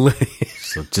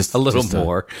 Just a little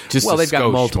more. They've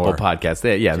got multiple podcasts.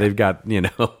 They've got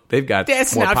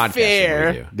That's more not podcasts fair.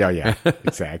 than we do. No, yeah,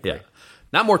 exactly. Yeah.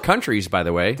 Not more countries, by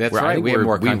the way. That's right. We have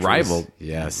more countries. We rival.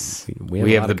 Yes.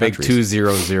 We have the big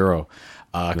 200.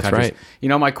 That's countries.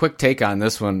 right. My quick take on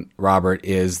this one, Robert,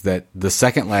 is that the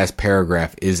second last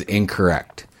paragraph is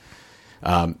incorrect.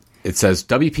 It says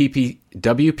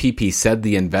WPP said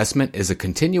the investment is a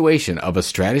continuation of a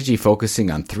strategy focusing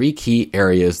on three key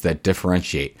areas that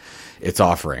differentiate its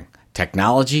offering: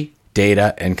 technology,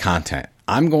 data, and content.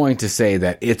 I'm going to say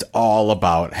that it's all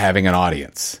about having an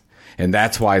audience. And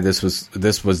that's why this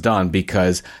was done,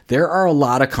 because there are a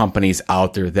lot of companies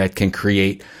out there that can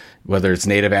create, whether it's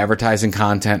native advertising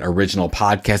content, original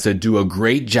podcasts, that do a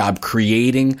great job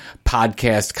creating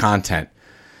podcast content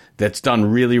that's done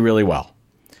really, really well.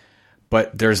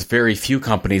 But there's very few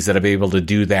companies that have been able to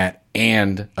do that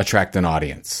and attract an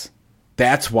audience.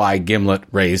 That's why Gimlet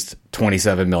raised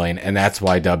 $27 million, and that's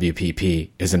why WPP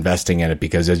is investing in it,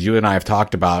 because as you and I have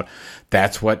talked about,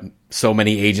 that's what so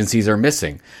many agencies are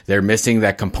missing. They're missing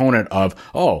that component of,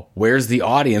 where's the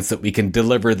audience that we can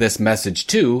deliver this message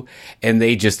to? And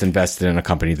they just invested in a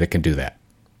company that can do that.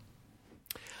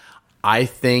 I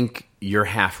think you're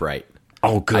half right.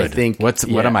 Oh, good.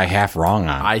 What am I half wrong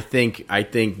on? I think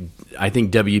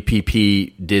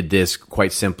WPP did this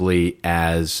quite simply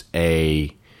as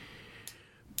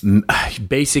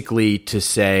basically to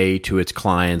say to its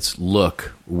clients,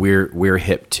 look, we're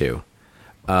hip too.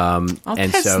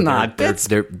 That's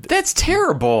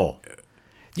terrible.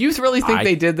 Do you really think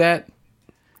they did that?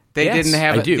 They didn't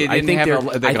have. I do. I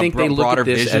think they look at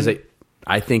this vision?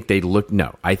 I think they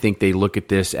look at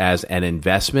this as an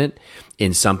investment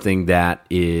in something that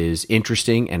is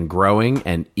interesting and growing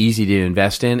and easy to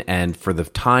invest in, and for the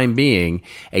time being,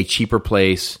 a cheaper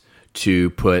place to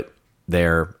put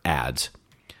their ads.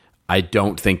 I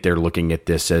don't think they're looking at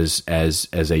this as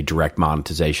a direct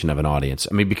monetization of an audience.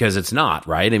 I mean, because it's not,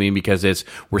 right? I mean, because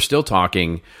we're still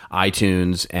talking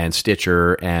iTunes and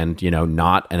Stitcher and,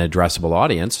 not an addressable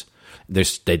audience.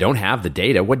 They don't have the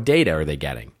data. What data are they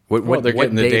getting? What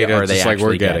getting the data are they just like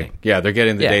we're getting? getting? Yeah, they're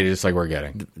getting the data just like we're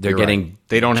getting. They're getting. Right.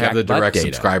 They don't have the direct data.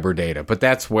 subscriber data, but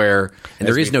that's where. And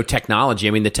there is no technology.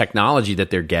 I mean, the technology that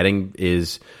they're getting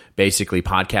is basically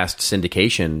podcast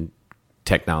syndication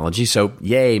technology. So,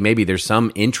 yay, maybe there's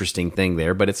some interesting thing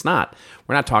there, but it's not.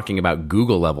 We're not talking about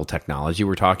Google level technology.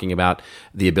 We're talking about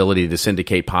the ability to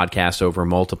syndicate podcasts over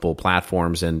multiple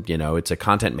platforms. And, it's a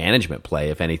content management play,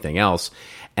 if anything else.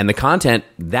 And the content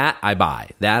that I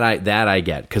buy, that I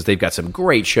get, because they've got some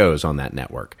great shows on that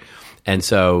network. And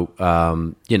so,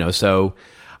 so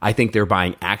I think they're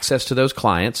buying access to those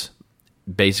clients,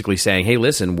 basically saying, hey,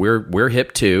 listen, we're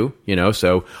hip too,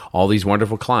 so all these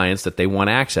wonderful clients that they want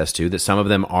access to, that some of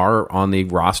them are on the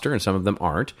roster and some of them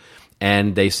aren't.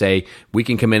 And they say, we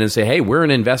can come in and say, hey, we're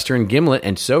an investor in Gimlet,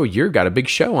 and so you've got a big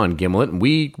show on Gimlet, and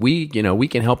we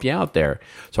can help you out there.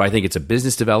 So I think it's a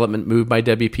business development move by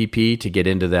WPP to get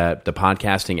into the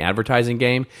podcasting advertising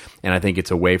game, and I think it's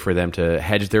a way for them to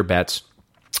hedge their bets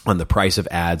on the price of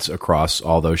ads across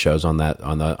all those shows on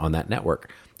that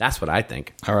network. That's what I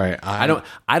think. All right.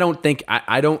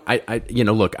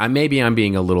 Look, maybe I'm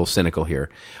being a little cynical here.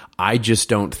 I just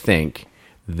don't think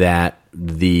that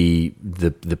the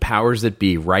powers that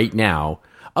be right now,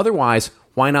 otherwise,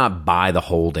 why not buy the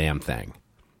whole damn thing?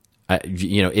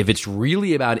 If it's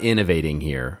really about innovating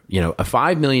here, a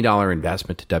 $5 million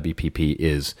investment to WPP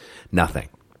is nothing.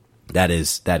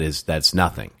 That's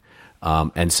nothing.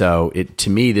 And so to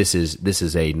me, this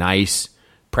is a nice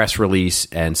press release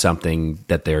and something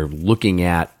that they're looking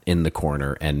at in the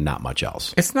corner and not much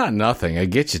else. It's not nothing. I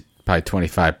get you probably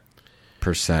 25%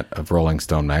 of Rolling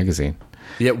Stone magazine.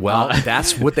 Yeah, well,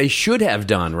 that's what they should have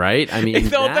done, right? I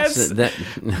mean,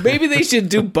 maybe they should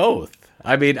do both.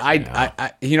 I mean,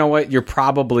 I you know what? You're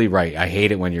probably right. I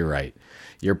hate it when you're right.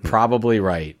 You're probably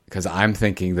right, because I'm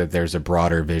thinking that there's a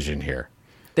broader vision here.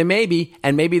 There may be,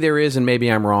 and maybe there is, and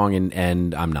maybe I'm wrong,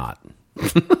 and I'm not.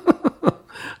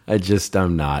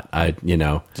 I'm not.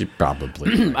 You're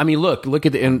probably right. I mean, look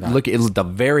at the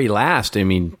very last. I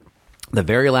mean, the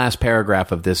very last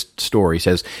paragraph of this story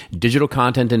says digital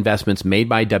content investments made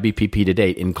by WPP to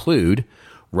date include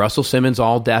Russell Simmons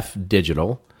All Def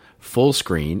Digital, Full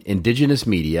Screen, Indigenous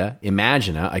Media,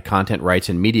 Imagina, a content rights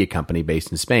and media company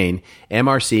based in Spain,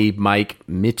 MRC, Mike,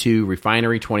 Mitu,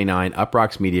 Refinery 29,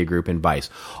 Uproxx Media Group, and Vice.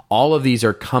 All of these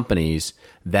are companies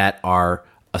that are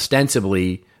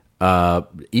ostensibly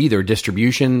either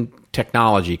distribution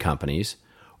technology companies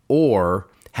or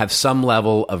have some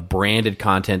level of branded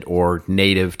content or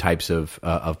native types of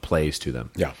plays to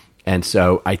them. Yeah. And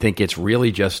so I think it's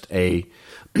really just an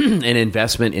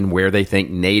investment in where they think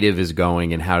native is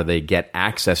going and how do they get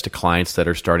access to clients that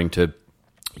are starting to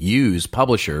use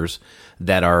publishers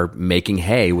that are making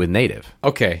hay with native.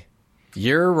 Okay.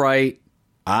 You're right.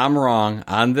 I'm wrong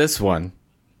on this one.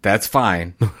 That's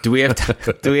fine. Do we have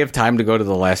time to go to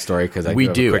the last story? Because we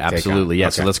do absolutely.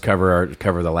 Yes. Okay. So let's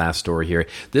cover the last story here.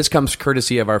 This comes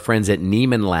courtesy of our friends at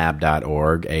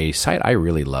NeimanLab.org, a site I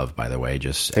really love, by the way.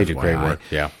 Just they do great work.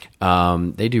 Yeah.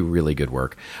 They do really good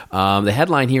work. The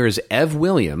headline here is Ev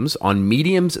Williams on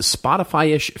Medium's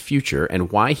Spotify-ish future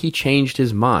and why he changed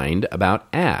his mind about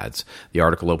ads. The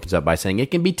article opens up by saying it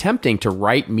can be tempting to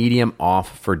write Medium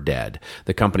off for dead.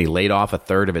 The company laid off a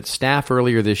third of its staff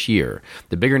earlier this year.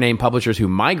 The bigger name publishers who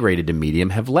migrated to Medium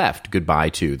have left. Goodbye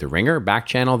to The Ringer, Back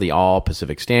Channel, The All,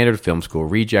 Pacific Standard, Film School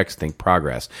Rejects, Think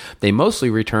Progress. They mostly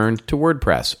returned to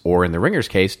WordPress, or in The Ringer's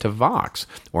case, to Vox,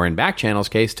 or in Back Channel's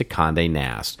case, to Condé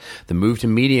Nast. The move to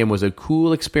Medium was a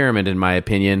cool experiment, in my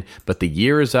opinion, but the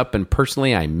year is up, and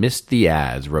personally, I missed the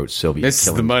ads, wrote Sylvia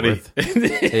Misses the money.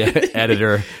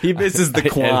 Editor. He misses the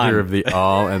quan. Editor of The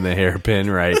All and The Hairpin,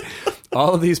 right.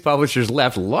 All of these publishers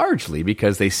left largely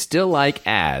because they still like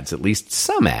ads, at least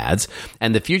some ads,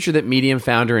 and the future that Medium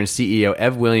founder and CEO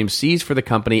Ev Williams sees for the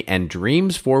company and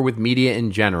dreams for with media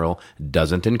in general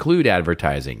doesn't include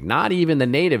advertising, not even the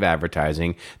native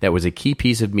advertising that was a key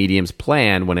piece of Medium's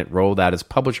plan when it rolled out its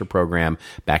publisher program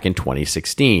back in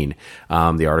 2016.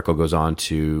 The article goes on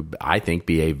to, I think,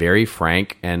 be a very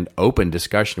frank and open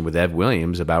discussion with Ev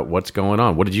Williams about what's going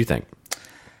on. What did you think?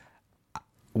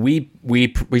 We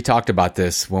talked about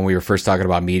this when we were first talking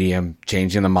about Medium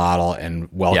changing the model and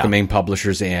welcoming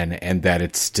publishers in, and that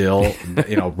it's still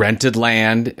rented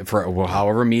land for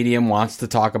however Medium wants to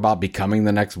talk about becoming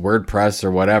the next WordPress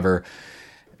or whatever.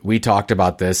 We talked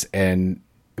about this, and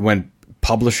when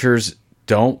publishers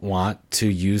don't want to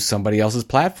use somebody else's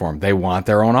platform, they want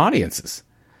their own audiences,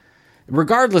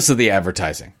 regardless of the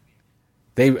advertising.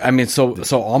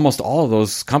 So almost all of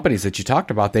those companies that you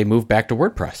talked about, they moved back to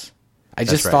WordPress. I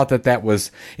just thought that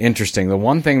was interesting. The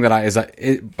one thing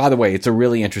that by the way, it's a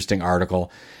really interesting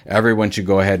article. Everyone should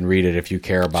go ahead and read it if you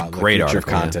care about the future of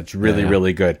content. It's really,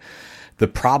 really good. The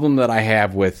problem that I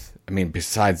have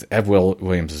besides Ev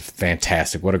Williams is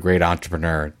fantastic. What a great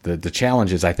entrepreneur. The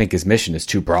challenge is I think his mission is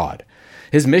too broad.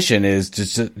 His mission is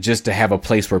just to have a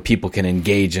place where people can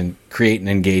engage and create and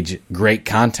engage great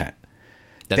content.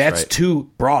 That's right. too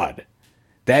broad.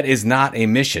 That is not a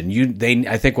mission.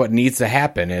 I think what needs to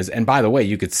happen is, and by the way,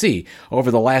 you could see over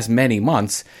the last many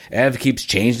months, Ev keeps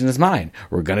changing his mind.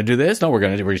 We're going to do this. No, we're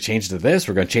going to change to this.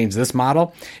 We're going to change this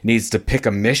model. He needs to pick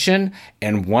a mission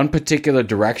and one particular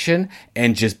direction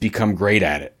and just become great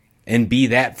at it and be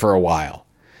that for a while,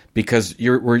 because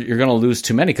you're going to lose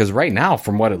too many. Because right now,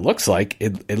 from what it looks like,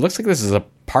 it looks like this is a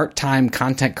part-time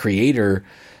content creator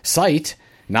site,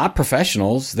 not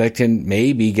professionals that can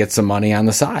maybe get some money on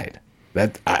the side.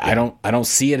 That I don't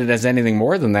see it as anything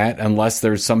more than that, unless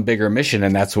there's some bigger mission,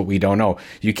 and that's what we don't know.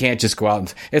 You can't just go out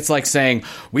and it's like saying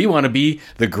we want to be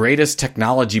the greatest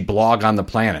technology blog on the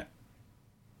planet.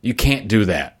 You can't do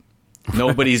that.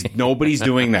 Nobody's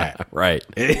doing that. Right.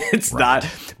 It's not.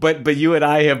 But you and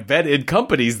I have been in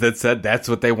companies that said that's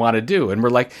what they want to do, and we're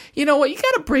like, you know what? You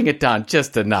got to bring it down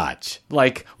just a notch.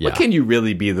 Like, what can you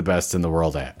really be the best in the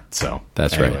world at? So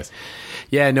that's anyways. right.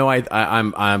 Yeah, no,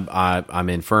 I'm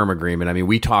in firm agreement. I mean,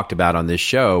 we talked about on this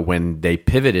show when they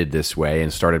pivoted this way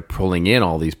and started pulling in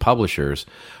all these publishers.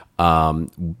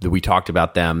 We talked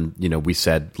about them. You know, we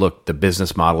said, look, the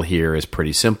business model here is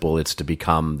pretty simple. It's to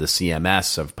become the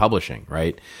CMS of publishing,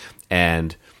 right?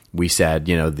 And we said,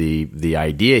 you know, the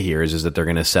idea here is that they're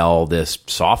going to sell this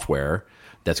software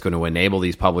that's going to enable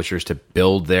these publishers to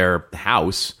build their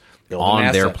house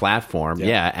on their platform,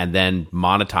 and then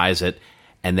monetize it.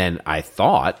 And then I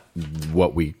thought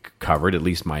what we covered, at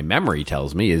least my memory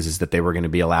tells me, is that they were going to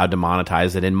be allowed to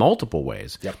monetize it in multiple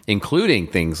ways, including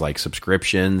things like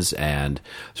subscriptions and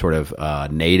sort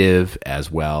of native,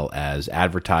 as well as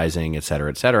advertising, et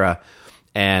cetera, et cetera.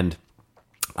 And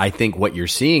I think what you're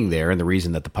seeing there, and the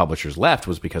reason that the publishers left,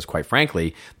 was because, quite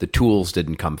frankly, the tools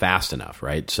didn't come fast enough,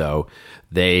 right? So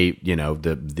they, you know,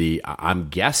 I'm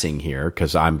guessing here,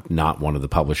 because I'm not one of the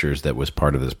publishers that was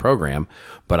part of this program,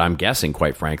 but I'm guessing,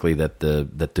 quite frankly, that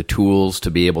the tools to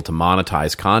be able to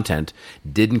monetize content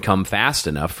didn't come fast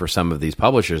enough for some of these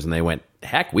publishers, and they went,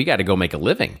 heck, we got to go make a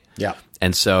living. Yeah.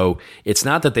 And so it's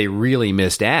not that they really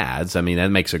missed ads. I mean, that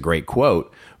makes a great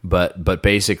quote. But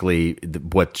basically,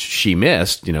 what she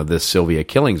missed, you know, this Sylvia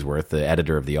Killingsworth, the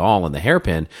editor of The Awl and the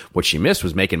Hairpin, what she missed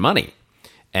was making money.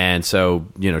 And so,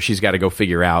 you know, she's got to go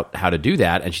figure out how to do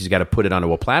that, and she's got to put it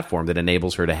onto a platform that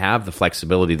enables her to have the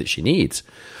flexibility that she needs.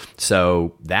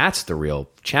 So that's the real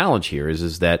challenge here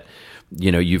is that,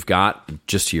 you know, you've got,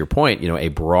 just to your point, you know, a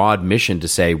broad mission to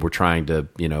say we're trying to,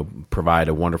 you know, provide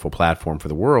a wonderful platform for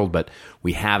the world, but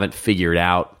we haven't figured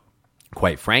out,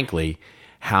 quite frankly,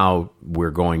 how we're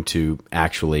going to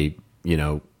actually,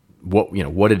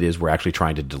 what it is we're actually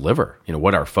trying to deliver. You know,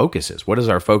 what our focus is. What is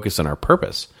our focus and our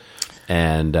purpose?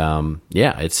 And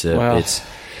it's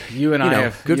you and I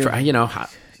have good for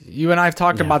you and I have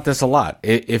talked about this a lot.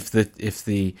 If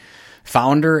the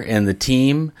founder and the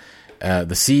team,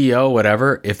 the CEO,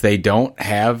 whatever, if they don't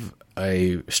have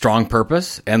a strong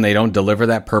purpose and they don't deliver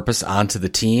that purpose onto the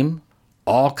team,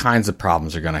 all kinds of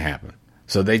problems are going to happen.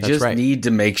 So they just need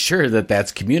to make sure that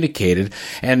that's communicated.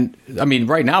 And I mean,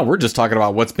 right now we're just talking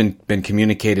about what's been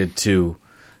communicated to,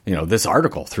 you know, this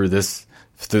article through this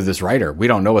writer. We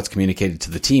don't know what's communicated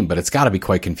to the team, but it's got to be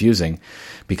quite confusing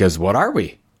because what are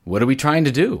we? What are we trying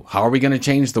to do? How are we going to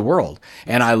change the world?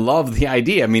 And I love the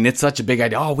idea. I mean, it's such a big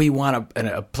idea. Oh, we want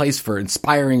a place for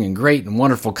inspiring and great and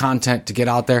wonderful content to get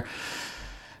out there.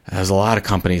 There's a lot of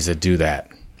companies that do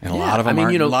that. And a lot of them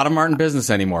aren't in business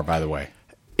anymore, by the way.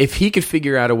 If he could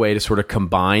figure out a way to sort of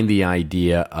combine the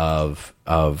idea of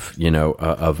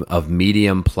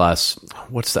medium plus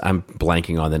I'm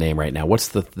blanking on the name right now. What's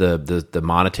the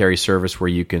monetary service where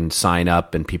you can sign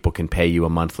up and people can pay you a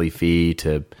monthly fee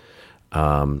to?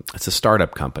 It's a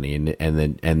startup company,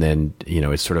 and then you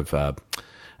know it's sort of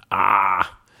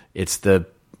it's the.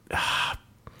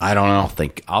 I don't know.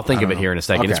 I'll think of it here in a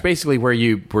second. Okay. It's basically where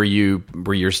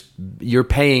you're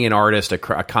paying an artist, a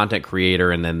content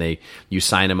creator, and then you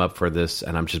sign them up for this.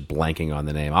 And I'm just blanking on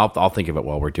the name. I'll think of it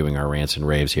while we're doing our rants and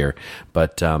raves here.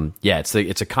 But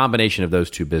it's a combination of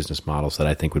those two business models that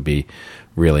I think would be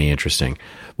really interesting.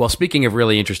 Well, speaking of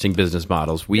really interesting business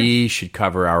models, we should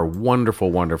cover our wonderful,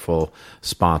 wonderful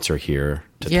sponsor here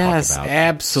to talk about. Yes,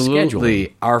 absolutely.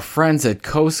 Scheduling. Our friends at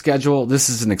CoSchedule. This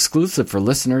is an exclusive for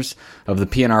listeners of the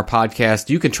PNR podcast.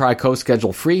 You can try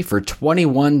CoSchedule free for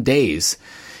 21 days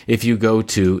if you go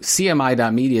to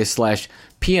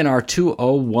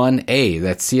cmi.media/PNR201A.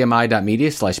 That's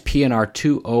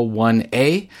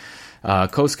cmi.media/PNR201A.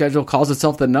 CoSchedule calls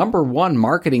itself the #1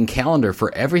 marketing calendar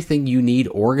for everything you need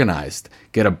organized.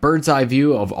 Get a bird's eye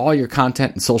view of all your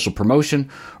content and social promotion,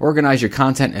 organize your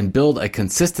content, and build a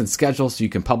consistent schedule so you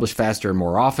can publish faster and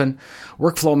more often.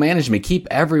 Workflow management, keep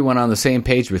everyone on the same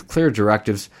page with clear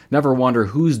directives. Never wonder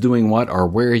who's doing what or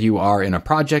where you are in a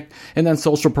project. And then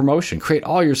social promotion, create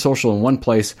all your social in one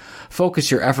place.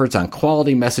 Focus your efforts on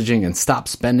quality messaging and stop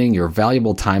spending your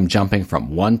valuable time jumping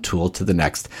from one tool to the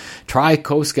next. Try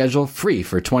CoSchedule free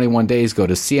for 21 days. Go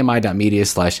to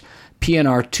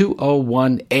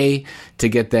cmi.media/PNR201A to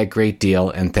get that great deal.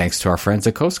 And thanks to our friends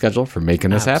at CoSchedule for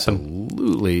making this happen.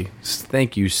 Absolutely.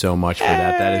 Thank you so much for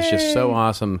that. That is just so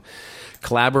awesome.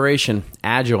 Collaboration,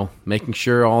 agile, making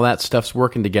sure all that stuff's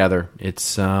working together.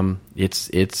 It's the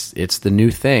new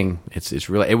thing. It's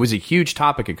really, it was a huge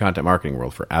topic in content marketing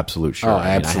world for absolute sure. Oh, I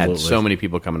mean, absolutely. I had so many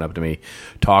people coming up to me,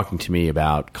 talking to me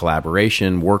about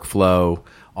collaboration, workflow,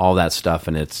 all that stuff,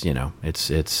 and it's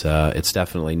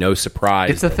definitely no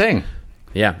surprise. It's a thing.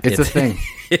 Yeah, It's a thing.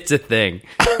 It's a thing.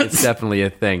 It's definitely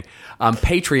a thing.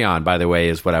 Patreon, by the way,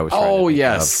 is what I was trying to think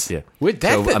yes. of.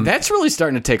 Yeah. That's really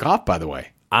starting to take off, by the way.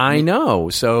 I know.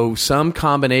 So some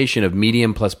combination of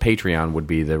Medium plus Patreon would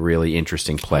be the really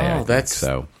interesting play. I think.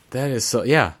 That is so.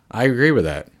 Yeah, I agree with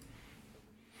that.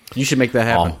 You should make that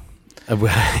happen.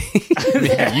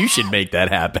 Yeah, you should make that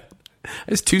happen.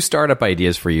 There's 2 startup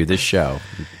ideas for you this show.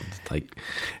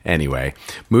 Anyway,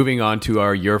 moving on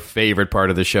to your favorite part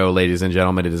of the show, ladies and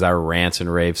gentlemen. It is our rants and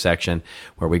rave section,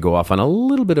 where we go off on a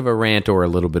little bit of a rant or a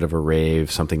little bit of a rave,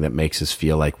 something that makes us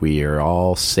feel like we are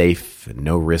all safe and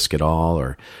no risk at all,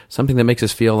 or something that makes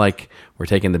us feel like we're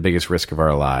taking the biggest risk of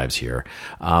our lives here.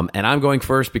 And I'm going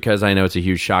first because I know it's a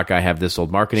huge shock. I have This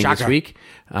Old Marketing this week.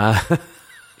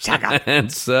 And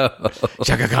so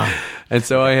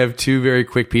I have 2 very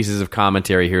quick pieces of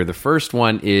commentary here. The first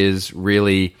one is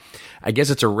really, I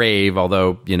guess it's a rave,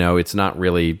 although, it's not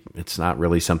really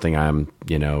something I'm,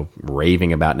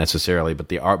 raving about necessarily,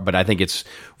 but I think it's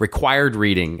required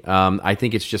reading. I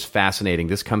think it's just fascinating.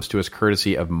 This comes to us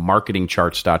courtesy of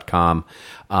marketingcharts.com.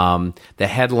 The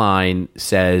headline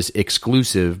says,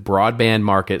 exclusive, broadband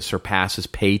market surpasses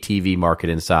pay TV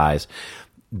market in size.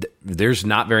 There's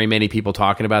not very many people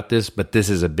talking about this, but this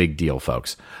is a big deal,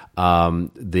 folks.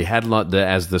 The headline,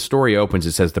 as the story opens,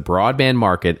 it says the broadband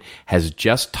market has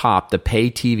just topped the pay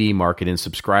TV market in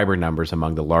subscriber numbers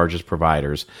among the largest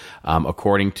providers,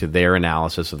 according to their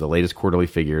analysis of the latest quarterly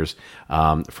figures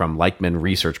from Leichtman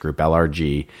Research Group,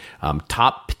 LRG.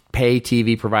 Top pay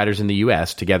TV providers in the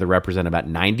U.S. together represent about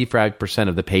 95%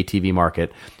 of the pay TV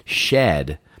market,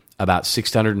 shed about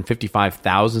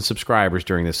 655,000 subscribers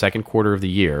during the second quarter of the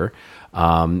year.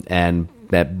 And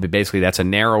that basically that's a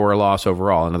narrower loss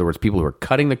overall. In other words, people who are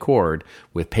cutting the cord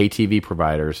with pay TV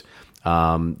providers,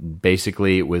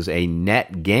 basically it was a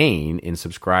net gain in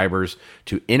subscribers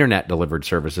to internet delivered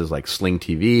services like Sling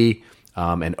TV,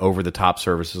 and over-the-top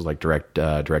services like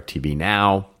DirecTV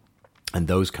Now, and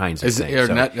those kinds of things.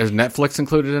 Is Netflix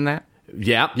included in that?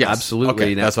 Yeah, yes. Absolutely.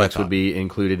 Okay, that's what I Netflix thought. would be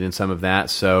included in some of that.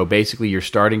 So basically, you're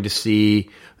starting to see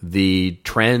the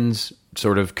trends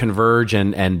sort of converge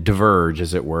and diverge,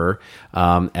 as it were,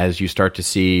 as you start to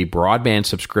see broadband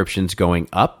subscriptions going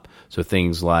up. So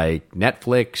things like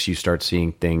Netflix, you start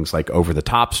seeing things like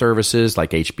over-the-top services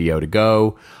like HBO to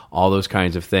go, all those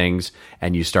kinds of things.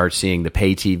 And you start seeing the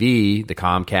pay TV, the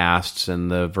Comcasts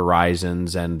and the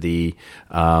Verizons and the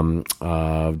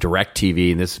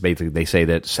DirecTV. And this is basically, they say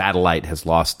that satellite has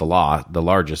lost the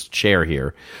largest share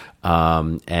here.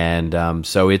 So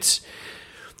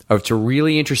it's a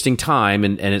really interesting time,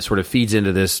 and it sort of feeds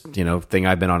into this, thing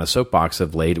I've been on a soapbox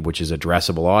of late, which is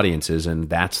addressable audiences. And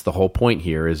that's the whole point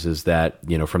here is that,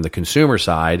 from the consumer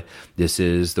side, this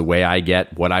is the way I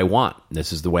get what I want.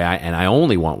 This is the way I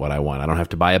only want what I want. I don't have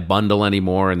to buy a bundle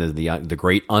anymore. And the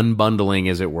great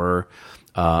unbundling, as it were,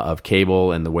 of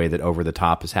cable and the way that over the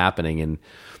top is happening. And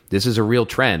this is a real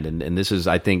trend, and this is,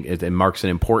 I think, it marks an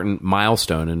important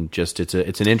milestone, and just it's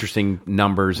an interesting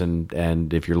numbers,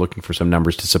 and if you're looking for some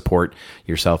numbers to support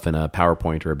yourself in a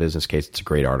PowerPoint or a business case, it's a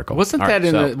great article. Wasn't that?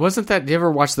 Do you ever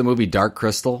watch the movie Dark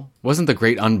Crystal? Wasn't the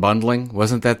great unbundling?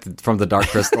 Wasn't that from the Dark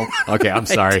Crystal? Okay, I'm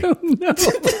sorry.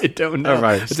 I don't know. All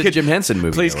right. It's a Jim Henson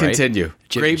movie. Please though, right? continue.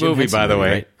 Great Jim movie, Henson by the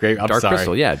way. right? Great. I'm Dark sorry.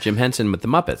 Crystal, yeah. Jim Henson with the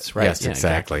Muppets, right? Yes, Yeah,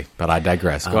 exactly. But I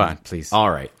digress. Go on, please.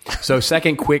 All right. So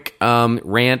second quick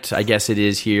rant, I guess it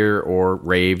is here, or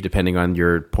rave, depending on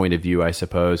your point of view, I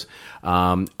suppose.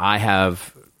 I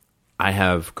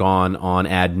have gone on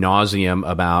ad nauseum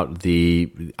about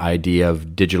the idea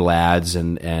of digital ads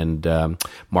and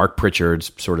Mark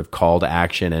Pritchard's sort of call to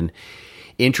action. And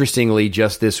interestingly,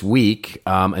 just this week,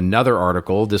 another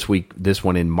article, this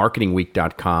one in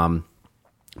marketingweek.com,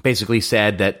 basically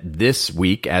said that this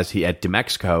week, as he at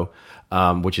DeMexico,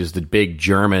 which is the big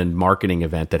German marketing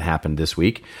event that happened this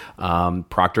week,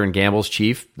 Procter & Gamble's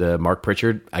chief, the Mark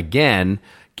Pritchard, again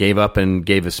gave up and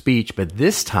gave a speech, but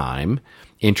this time,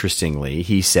 interestingly,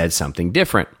 he said something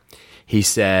different. He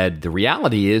said, the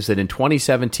reality is that in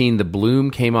 2017, the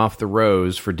bloom came off the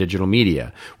rose for digital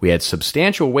media. We had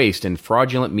substantial waste in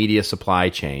fraudulent media supply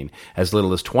chain. As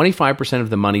little as 25% of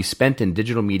the money spent in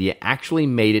digital media actually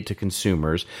made it to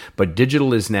consumers, but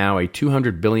digital is now a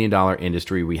 $200 billion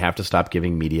industry. We have to stop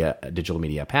giving digital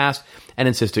media a pass and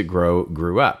insist it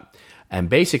grew up. And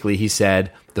basically, he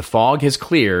said, the fog has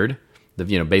cleared.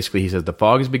 Basically, he says the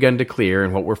fog has begun to clear,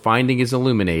 and what we're finding is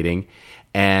illuminating.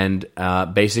 And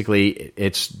basically,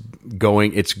 it's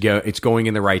going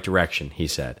in the right direction, he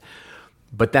said.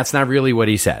 But that's not really what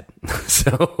he said.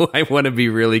 So I want to be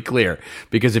really clear,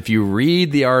 because if you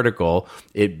read the article,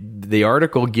 the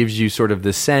article gives you sort of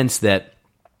the sense that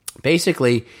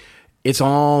basically it's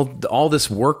all this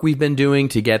work we've been doing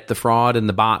to get the fraud and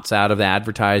the bots out of the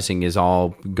advertising is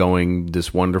all going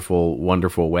this wonderful,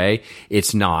 wonderful way.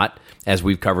 It's not. As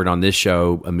we've covered on this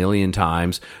show a million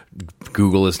times,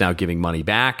 Google is now giving money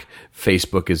back.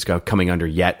 Facebook is coming under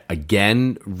yet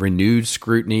again renewed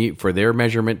scrutiny for their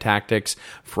measurement tactics.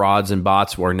 Frauds and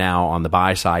bots are now on the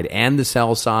buy side and the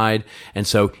sell side. And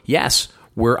so, yes,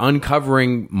 we're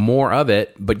uncovering more of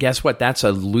it, but guess what? That's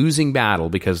a losing battle,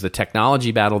 because the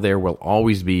technology battle there will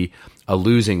always be a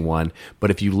losing one. But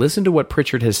if you listen to what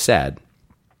Pritchard has said,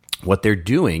 what they're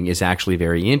doing is actually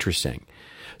very interesting.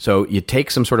 So you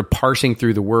take some sort of parsing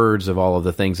through the words of all of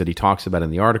the things that he talks about in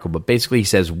the article, but basically he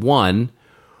says, one,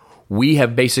 we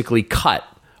have basically cut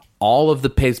all of the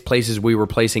places we were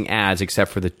placing ads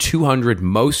except for the 200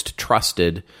 most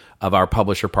trusted of our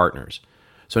publisher partners.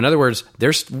 So in other words,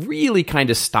 they're really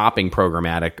kind of stopping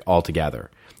programmatic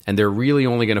altogether, and they're really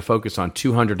only going to focus on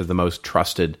 200 of the most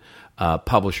trusted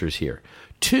publishers here.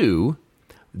 Two,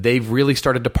 they've really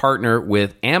started to partner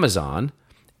with Amazon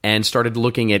and started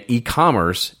looking at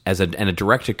e-commerce and a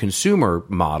direct-to-consumer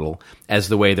model as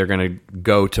the way they're going to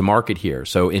go to market here.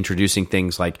 So introducing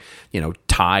things like,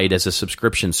 Tide as a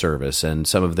subscription service and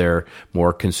some of their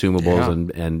more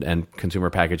consumables and consumer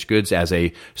packaged goods as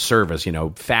a service,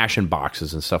 fashion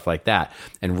boxes and stuff like that,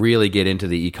 and really get into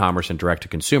the e-commerce and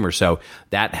direct-to-consumer. So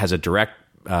that has a direct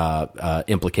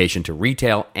implication to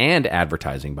retail and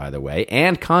advertising, by the way,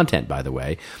 and content, by the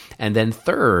way. And then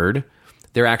third,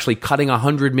 they're actually cutting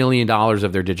 $100 million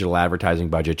of their digital advertising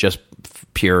budget, just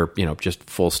pure, just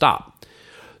full stop.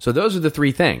 So those are the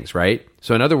three things, right?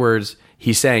 So in other words,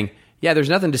 he's saying, yeah, there's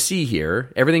nothing to see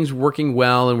here. Everything's working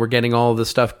well, and we're getting all of this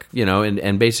stuff,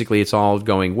 and basically it's all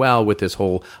going well with this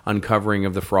whole uncovering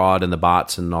of the fraud and the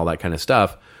bots and all that kind of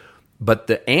stuff. But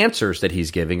the answers that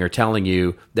he's giving are telling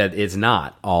you that it's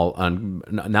not all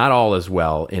as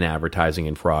well in advertising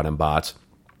and fraud and bots.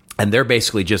 And they're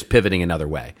basically just pivoting another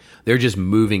way. They're just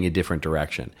moving a different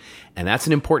direction. And that's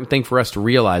an important thing for us to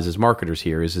realize as marketers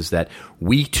here is that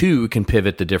we too can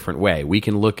pivot the different way. We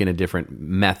can look in a different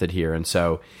method here. And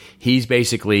so he's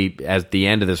basically, at the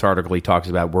end of this article, he talks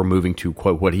about we're moving to,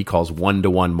 quote, what he calls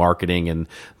one-to-one marketing, and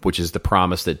which is the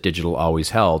promise that digital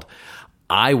always held.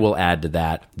 I will add to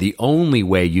that, the only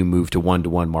way you move to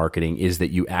one-to-one marketing is that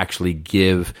you actually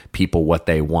give people what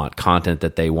they want, content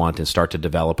that they want, and start to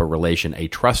develop a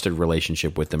trusted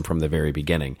relationship with them from the very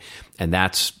beginning. And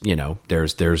that's,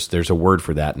 there's a word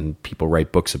for that, and people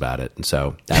write books about it. And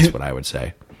so that's what I would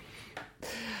say.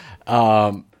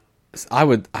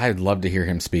 I'd love to hear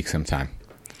him speak sometime.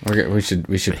 We should.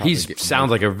 He sounds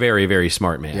like a very, very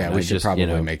smart man. Yeah, we should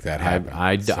probably make that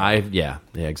happen. Yeah,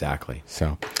 exactly.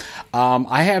 So,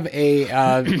 I have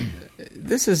a.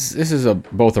 This is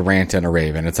both a rant and a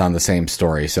rave, and it's on the same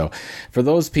story. So, for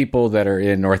those people that are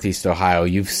in Northeast Ohio,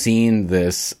 you've seen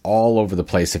this all over the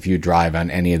place if you drive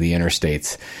on any of the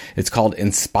interstates. It's called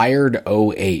Inspired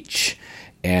OH,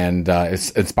 and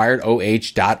it's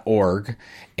inspiredoh.org.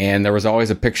 And there was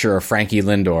always a picture of Frankie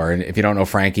Lindor. And if you don't know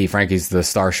Frankie's the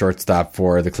star shortstop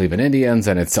for the Cleveland Indians.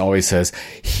 And it always says,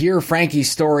 hear Frankie's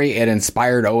story at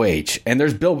Inspired OH. And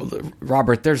there's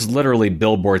there's literally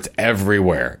billboards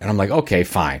everywhere. And I'm like, okay,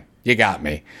 fine. You got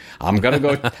me. I'm going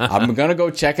to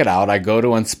go check it out. I go to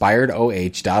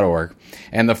inspiredoh.org.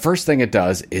 And the first thing it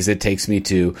does is it takes me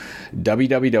to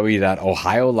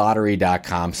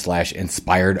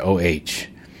www.ohiolottery.com/inspiredoh,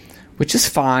 which is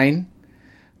fine.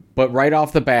 But right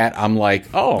off the bat, I'm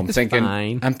like, I'm thinking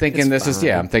this is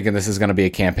going to be a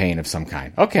campaign of some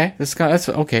kind. Okay, that's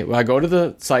okay. Well, I go to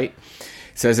the site,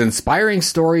 It says, inspiring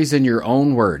stories in your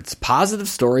own words, positive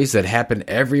stories that happen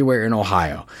everywhere in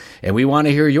Ohio. And we want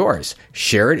to hear yours.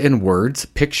 Share it in words,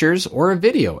 pictures, or a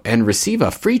video and receive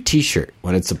a free t-shirt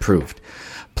when it's approved.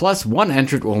 Plus, one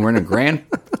entrant will win a grand...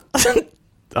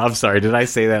 I'm sorry, did I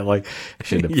say that like I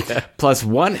shouldn't have? Yeah. Plus,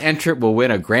 one entrant will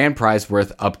win a grand prize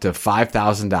worth up to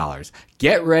 $5,000.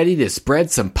 Get ready to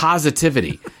spread some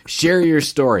positivity. Share your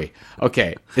story.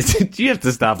 Okay, you have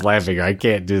to stop laughing. I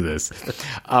can't do this.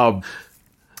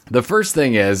 The first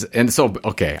thing is, and so,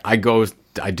 okay, I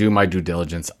do my due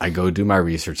diligence. I go do my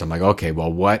research. I'm like, okay,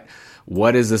 well,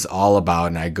 what is this all about?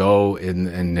 And I go and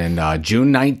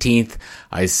June 19th,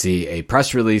 I see a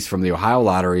press release from the Ohio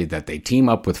Lottery that they team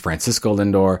up with Francisco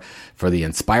Lindor for the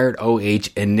Inspired OH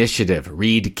Initiative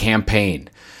Read campaign.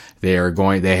 They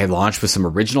had launched with some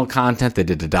original content. They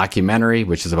did a documentary,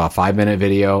 which is about a 5-minute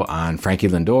video on Frankie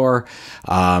Lindor.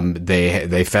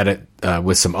 They fed it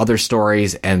with some other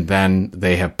stories, and then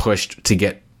they have pushed to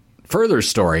get further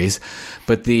stories.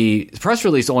 But the press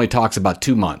release only talks about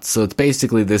 2 months. So it's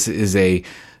basically, this is a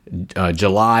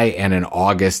July and an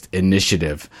August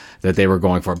initiative that they were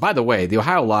going for. By the way, the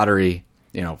Ohio Lottery,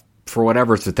 for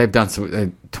whatever it's, they've done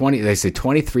they say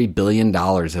 $23 billion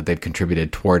that they've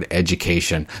contributed toward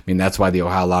education. I mean, that's why the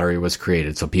Ohio Lottery was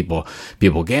created. So people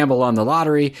gamble on the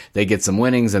lottery, they get some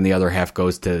winnings, and the other half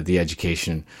goes to the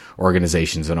education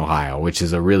organizations in Ohio, which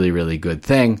is a really, really good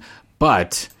thing.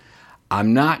 But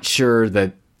I'm not sure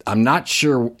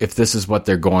if this is what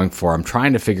they're going for. I'm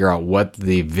trying to figure out what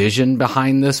the vision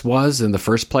behind this was in the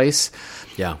first place.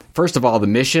 Yeah. First of all, the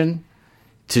mission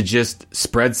to just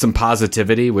spread some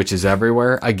positivity, which is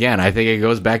everywhere. Again, I think it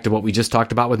goes back to what we just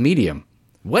talked about with Medium.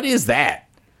 What is that?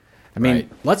 I mean, right.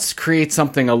 Let's create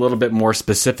something a little bit more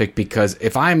specific, because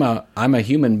if I'm a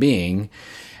human being,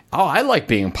 I like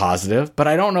being positive, but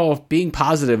I don't know if being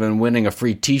positive and winning a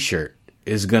free t-shirt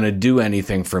is going to do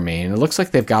anything for me. And it looks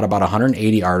like they've got about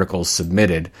 180 articles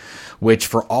submitted, which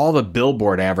for all the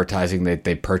billboard advertising that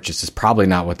they purchased is probably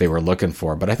not what they were looking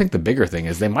for. But I think the bigger thing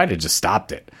is they might have just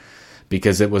stopped it,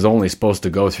 because it was only supposed to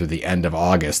go through the end of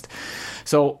August.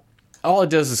 So all it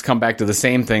does is come back to the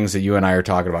same things that you and I are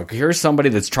talking about. Here's somebody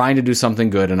that's trying to do something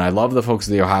good, and I love the folks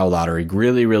at the Ohio Lottery,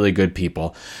 really, really good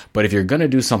people. But if you're going to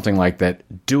do something like that,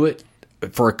 do it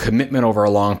for a commitment over a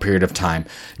long period of time.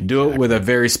 Do it with a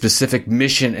very specific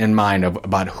mission in mind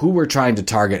about who we're trying to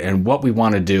target and what we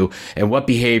want to do and what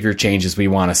behavior changes we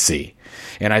want to see.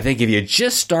 And I think if you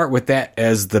just start with that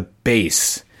as the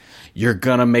base, you're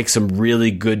going to make some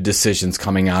really good decisions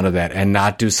coming out of that, and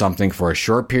not do something for a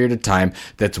short period of time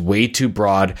that's way too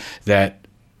broad, that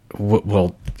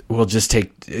will just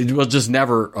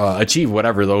never achieve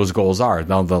whatever those goals are.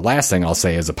 Now, the last thing I'll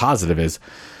say as a positive is,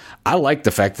 I like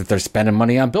the fact that they're spending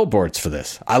money on billboards for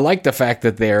this. I like the fact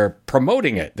that they're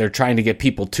promoting it. They're trying to get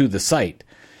people to the site.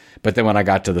 But then when I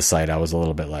got to the site, I was a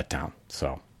little bit let down.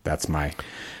 So that's my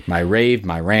rave,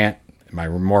 my rant, my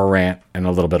more rant, and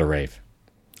a little bit of rave.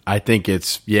 I think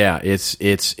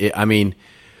I mean,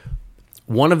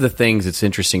 one of the things that's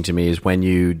interesting to me is when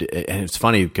and it's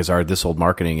funny because This Old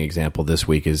Marketing example this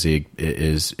week is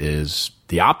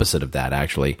the opposite of that,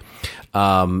 actually.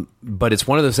 But it's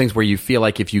one of those things where you feel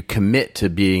like if you commit to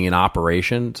being in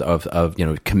operations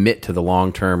commit to the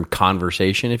long-term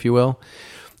conversation, if you will,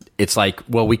 it's like,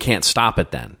 well, we can't stop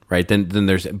it then, right?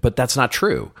 But that's not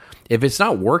true. If it's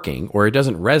not working or it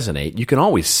doesn't resonate, you can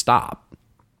always stop.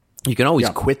 You can always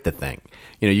quit the thing.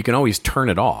 You can always turn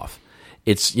it off.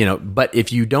 It's, but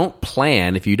if you don't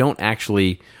plan, if you don't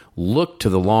actually look to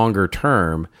the longer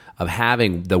term of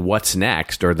having the what's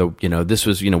next, or this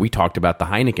was, we talked about the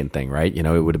Heineken thing, right? It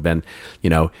would have been,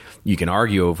 you can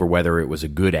argue over whether it was a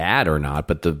good ad or not,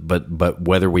 but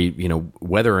whether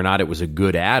whether or not it was a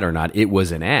good ad or not, it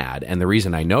was an ad. And the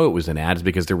reason I know it was an ad is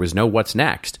because there was no what's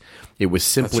next. It was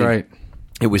simply, that's right.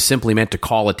 It was simply meant to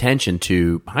call attention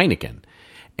to Heineken.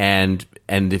 And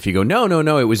if you go,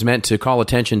 no, it was meant to call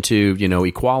attention to,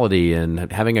 equality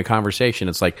and having a conversation.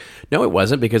 It's like, no, it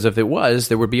wasn't, because if it was,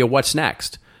 there would be a what's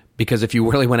next. Because if you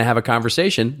really want to have a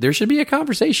conversation, there should be a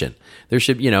conversation. There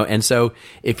should, and so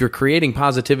if you're creating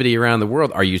positivity around the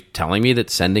world, are you telling me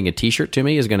that sending a t-shirt to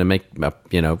me is going to make,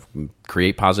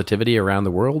 create positivity around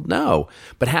the world? No,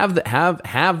 but have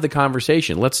the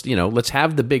conversation. Let's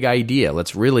have the big idea.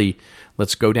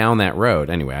 Let's go down that road.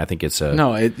 Anyway, I think it's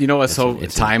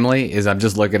what's timely is I'm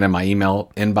just looking at my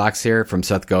email inbox here from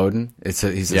Seth Godin. He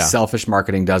says, selfish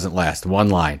marketing doesn't last. One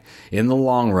line. In the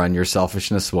long run, your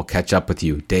selfishness will catch up with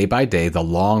you. Day by day, the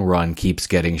long run keeps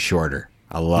getting shorter.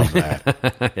 I love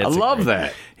that. I love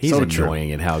that. He's so annoying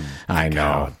true. and how... I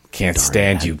know. Can't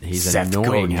stand you, He's Seth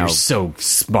annoying. Godin. You're so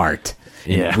smart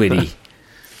and witty.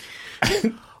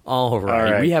 All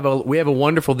right. We have a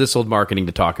wonderful This Old Marketing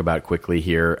to talk about quickly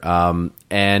here,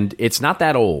 and it's not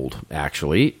that old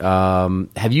actually.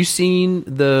 Have you seen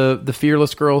the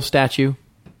Fearless Girl statue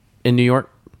in New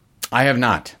York? I have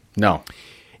not. No,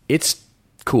 it's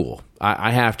cool.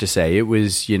 I have to say, it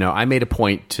was, I made a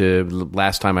point to,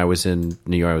 last time I was in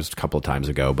New York, it was a couple of times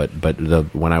ago, but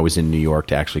when I was in New York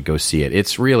to actually go see it,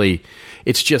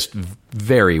 it's just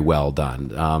very well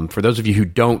done. For those of you who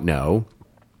don't know,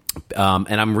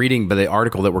 and I'm reading, but the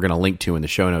article that we're going to link to in the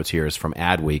show notes here is from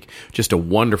Adweek, just a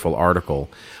wonderful article.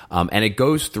 And it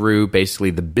goes through basically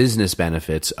the business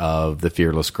benefits of the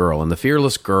Fearless Girl. And the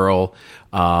Fearless Girl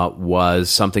was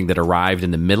something that arrived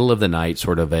in the middle of the night,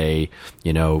 sort of a,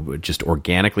 just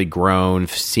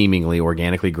seemingly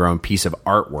organically grown piece of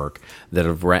artwork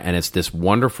and it's this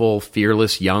wonderful,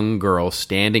 fearless young girl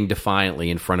standing defiantly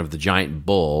in front of the giant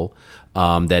bull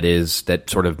that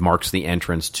sort of marks the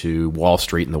entrance to Wall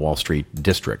Street and the Wall Street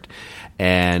district.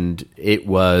 And it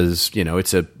was,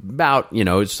 it's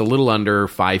it's a little under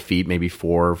 5 feet, maybe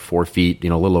 4 feet,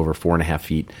 a little over 4.5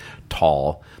 feet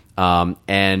tall.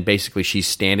 And basically she's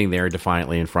standing there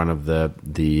defiantly in front of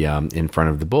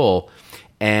the bull.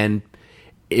 And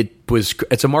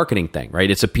it's a marketing thing, right?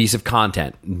 It's a piece of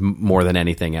content more than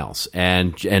anything else.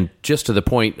 And just to the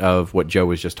point of what Joe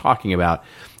was just talking about,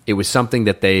 it was something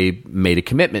that they made a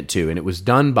commitment to, and it was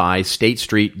done by State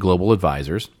Street Global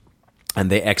Advisors. And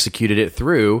they executed it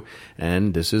through,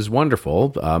 and this is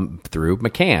wonderful, through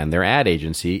McCann, their ad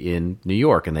agency in New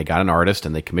York. And they got an artist,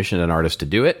 and they commissioned an artist to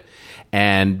do it.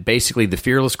 And basically, the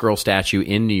Fearless Girl statue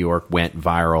in New York went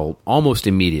viral almost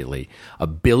immediately.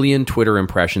 1 billion Twitter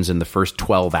impressions in the first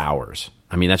 12 hours.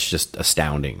 I mean, that's just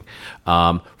astounding.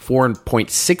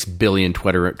 4.6 billion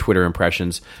Twitter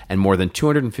impressions and more than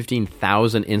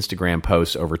 215,000 Instagram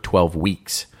posts over 12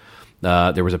 weeks.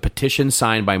 There was a petition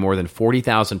signed by more than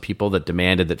 40,000 people that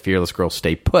demanded that Fearless Girl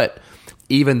stay put,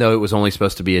 even though it was only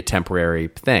supposed to be a temporary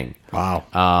thing.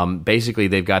 Wow. Basically,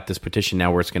 they've got this petition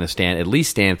now where it's going to at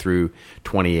least stand through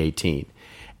 2018.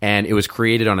 And it was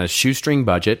created on a shoestring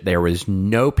budget. There was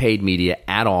no paid media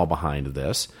at all behind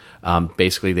this.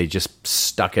 Basically, they just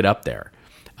stuck it up there.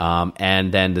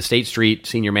 And then the State Street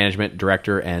Senior Management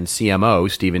Director and CMO,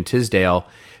 Stephen Tisdale,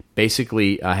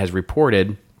 basically has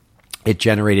reported it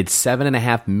generated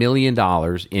 $7.5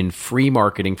 million in free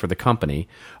marketing for the company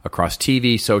across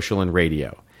TV, social, and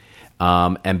radio.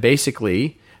 And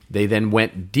basically, they then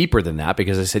went deeper than that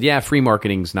because they said, yeah, free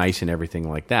marketing's nice and everything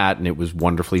like that, and it was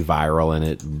wonderfully viral and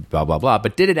it blah, blah, blah.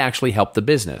 But did it actually help the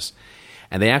business?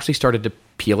 And they actually started to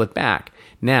peel it back.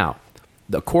 Now,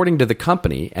 according to the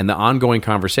company and the ongoing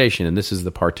conversation, and this is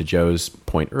the part to Joe's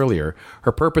point earlier,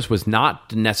 her purpose was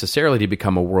not necessarily to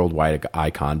become a worldwide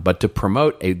icon, but to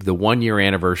promote the 1-year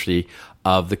anniversary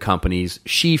of the company's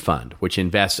She Fund, which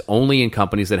invests only in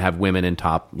companies that have women in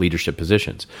top leadership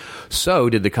positions. So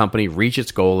did the company reach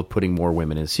its goal of putting more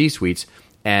women in C-suites?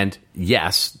 And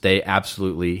yes, they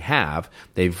absolutely have.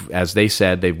 As they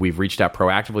said, we've reached out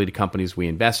proactively to companies we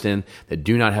invest in that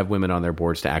do not have women on their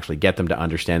boards to actually get them to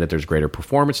understand that there's greater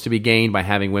performance to be gained by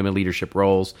having women leadership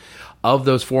roles. Of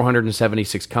those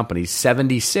 476 companies,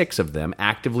 76 of them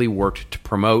actively worked to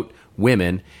promote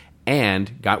women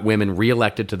and got women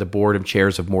reelected to the board of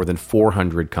chairs of more than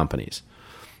 400 companies.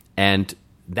 And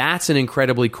that's an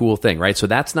incredibly cool thing, right? So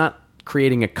that's not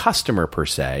creating a customer per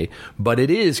se, but it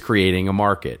is creating a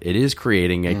market. It is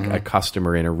creating a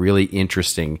customer in a really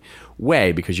interesting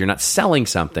way because you're not selling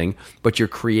something, but you're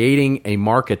creating a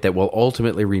market that will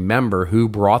ultimately remember who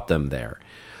brought them there.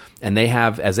 And they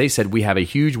have, as they said, we have a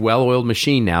huge well-oiled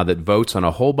machine now that votes on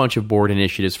a whole bunch of board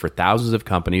initiatives for thousands of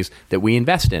companies that we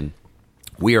invest in.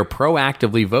 We are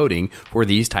proactively voting for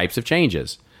these types of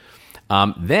changes.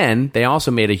 Then they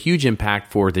also made a huge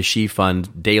impact for the She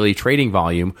Fund. Daily trading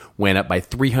volume went up by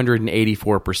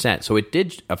 384%. So it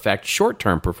did affect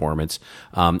short-term performance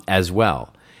as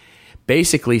well.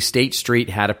 Basically, State Street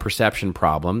had a perception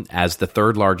problem as the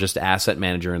third largest asset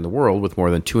manager in the world with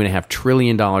more than $2.5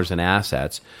 trillion in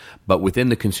assets. But within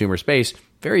the consumer space,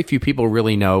 very few people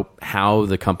really know how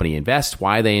the company invests,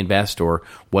 why they invest, or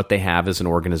what they have as an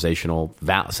organizational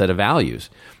set of values.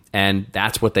 And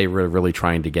that's what they were really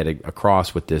trying to get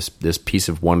across with this piece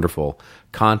of wonderful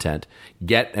content.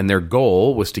 And their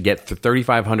goal was to get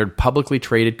 3,500 publicly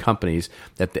traded companies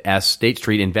that the State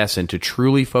Street invests in to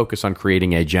truly focus on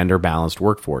creating a gender-balanced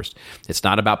workforce. It's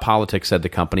not about politics, said the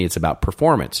company. It's about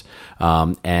performance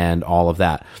and all of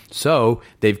that. So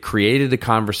they've created a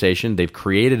conversation. They've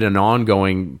created an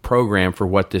ongoing program for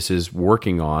what this is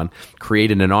working on,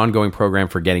 created an ongoing program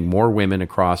for getting more women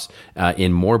across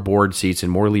in more board seats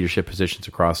and more leadership leadership positions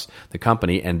across the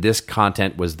company, and this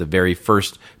content was the very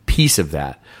first piece of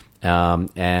that.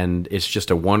 And it's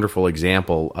just a wonderful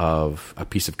example of a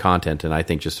piece of content, and I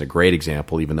think just a great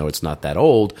example, even though it's not that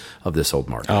old, of this old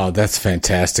market. Oh, that's a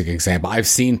fantastic example. I've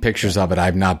seen pictures of it.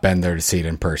 I've not been there to see it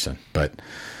in person, but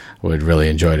would really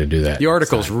enjoy to do that. The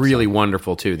article's really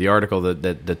wonderful, too. The article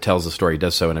that tells the story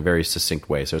does so in a very succinct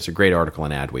way, so it's a great article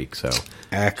in Adweek. So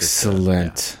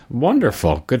excellent.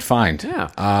 Wonderful. Good find. Yeah.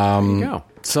 There you go.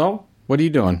 So, what are you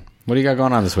doing? What do you got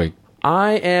going on this week?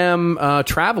 I am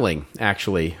traveling,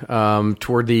 actually,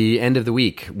 toward the end of the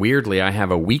week. Weirdly, I have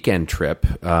a weekend trip.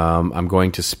 I'm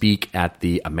going to speak at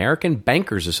the American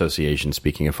Bankers Association,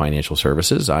 speaking of financial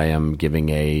services. I am giving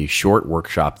a short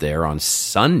workshop there on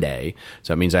Sunday,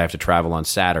 so that means I have to travel on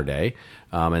Saturday,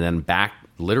 and then back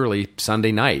literally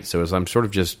Sunday night. So I'm sort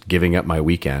of just giving up my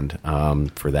weekend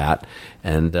for that.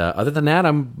 And other than that,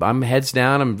 I'm heads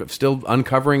down. I'm still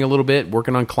uncovering a little bit,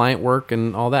 working on client work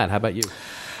and all that. How about you?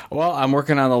 Well, I'm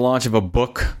working on the launch of a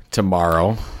book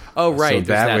tomorrow. Oh, right.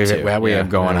 So that we have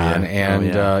going on,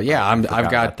 and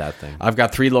I've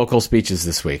got 3 local speeches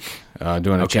this week.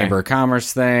 Doing a Chamber of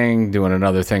Commerce thing, doing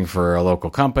another thing for a local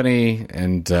company,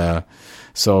 and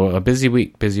so a busy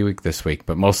week this week,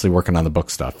 but mostly working on the book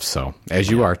stuff. So as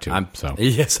you are too.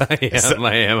 Yes, I am.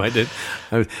 I am. I did.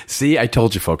 See, I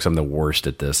told you folks, I'm the worst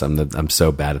at this. I'm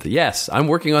so bad at it. Yes, I'm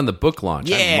working on the book launch.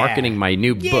 Yeah. I'm marketing my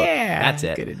new book. That's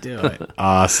it. Gonna do it.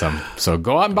 Awesome. So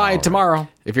go out and buy it tomorrow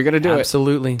if you're gonna do it.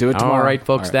 Absolutely. Do it tomorrow. All right,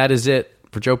 folks. All right. That is it.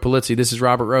 For Joe Polizzi, this is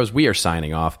Robert Rose. We are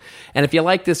signing off. And if you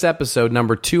like this episode,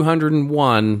 number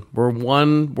 201, we're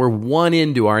one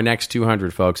into our next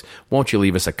 200, folks. Won't you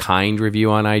leave us a kind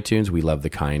review on iTunes? We love the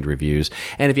kind reviews.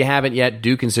 And if you haven't yet,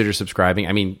 do consider subscribing.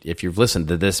 I mean, if you've listened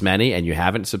to this many and you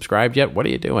haven't subscribed yet, what are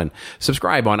you doing?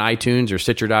 Subscribe on iTunes or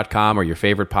Stitcher.com or your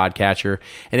favorite podcatcher.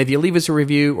 And if you leave us a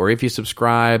review, or if you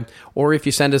subscribe, or if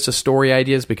you send us a story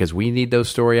ideas, because we need those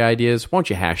story ideas, won't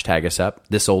you hashtag us up,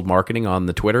 This Old Marketing, on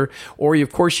the Twitter? Or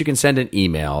of course, you can send an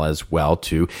email as well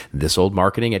to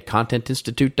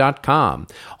thisoldmarketing@contentinstitute.com.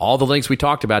 All the links we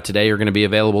talked about today are going to be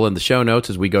available in the show notes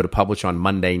as we go to publish on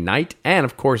Monday night, and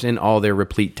of course in all their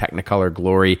replete Technicolor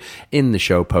glory in the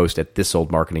show post at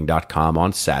thisoldmarketing.com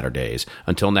on Saturdays.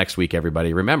 Until next week,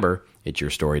 everybody, remember, it's your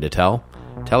story to tell.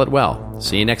 Tell it well.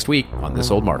 See you next week on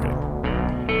This Old Marketing.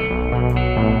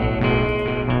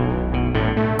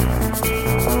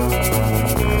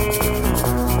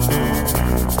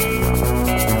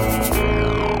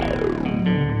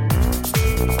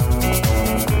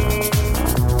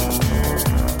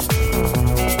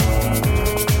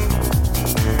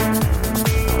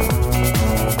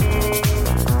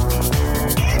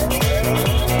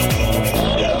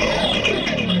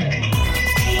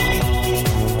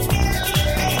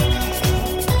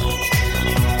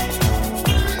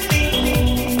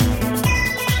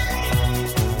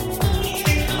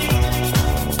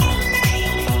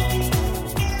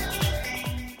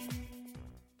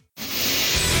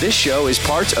 This show is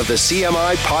part of the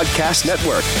CMI Podcast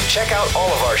Network. Check out all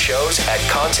of our shows at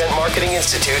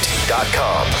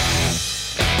ContentMarketingInstitute.com.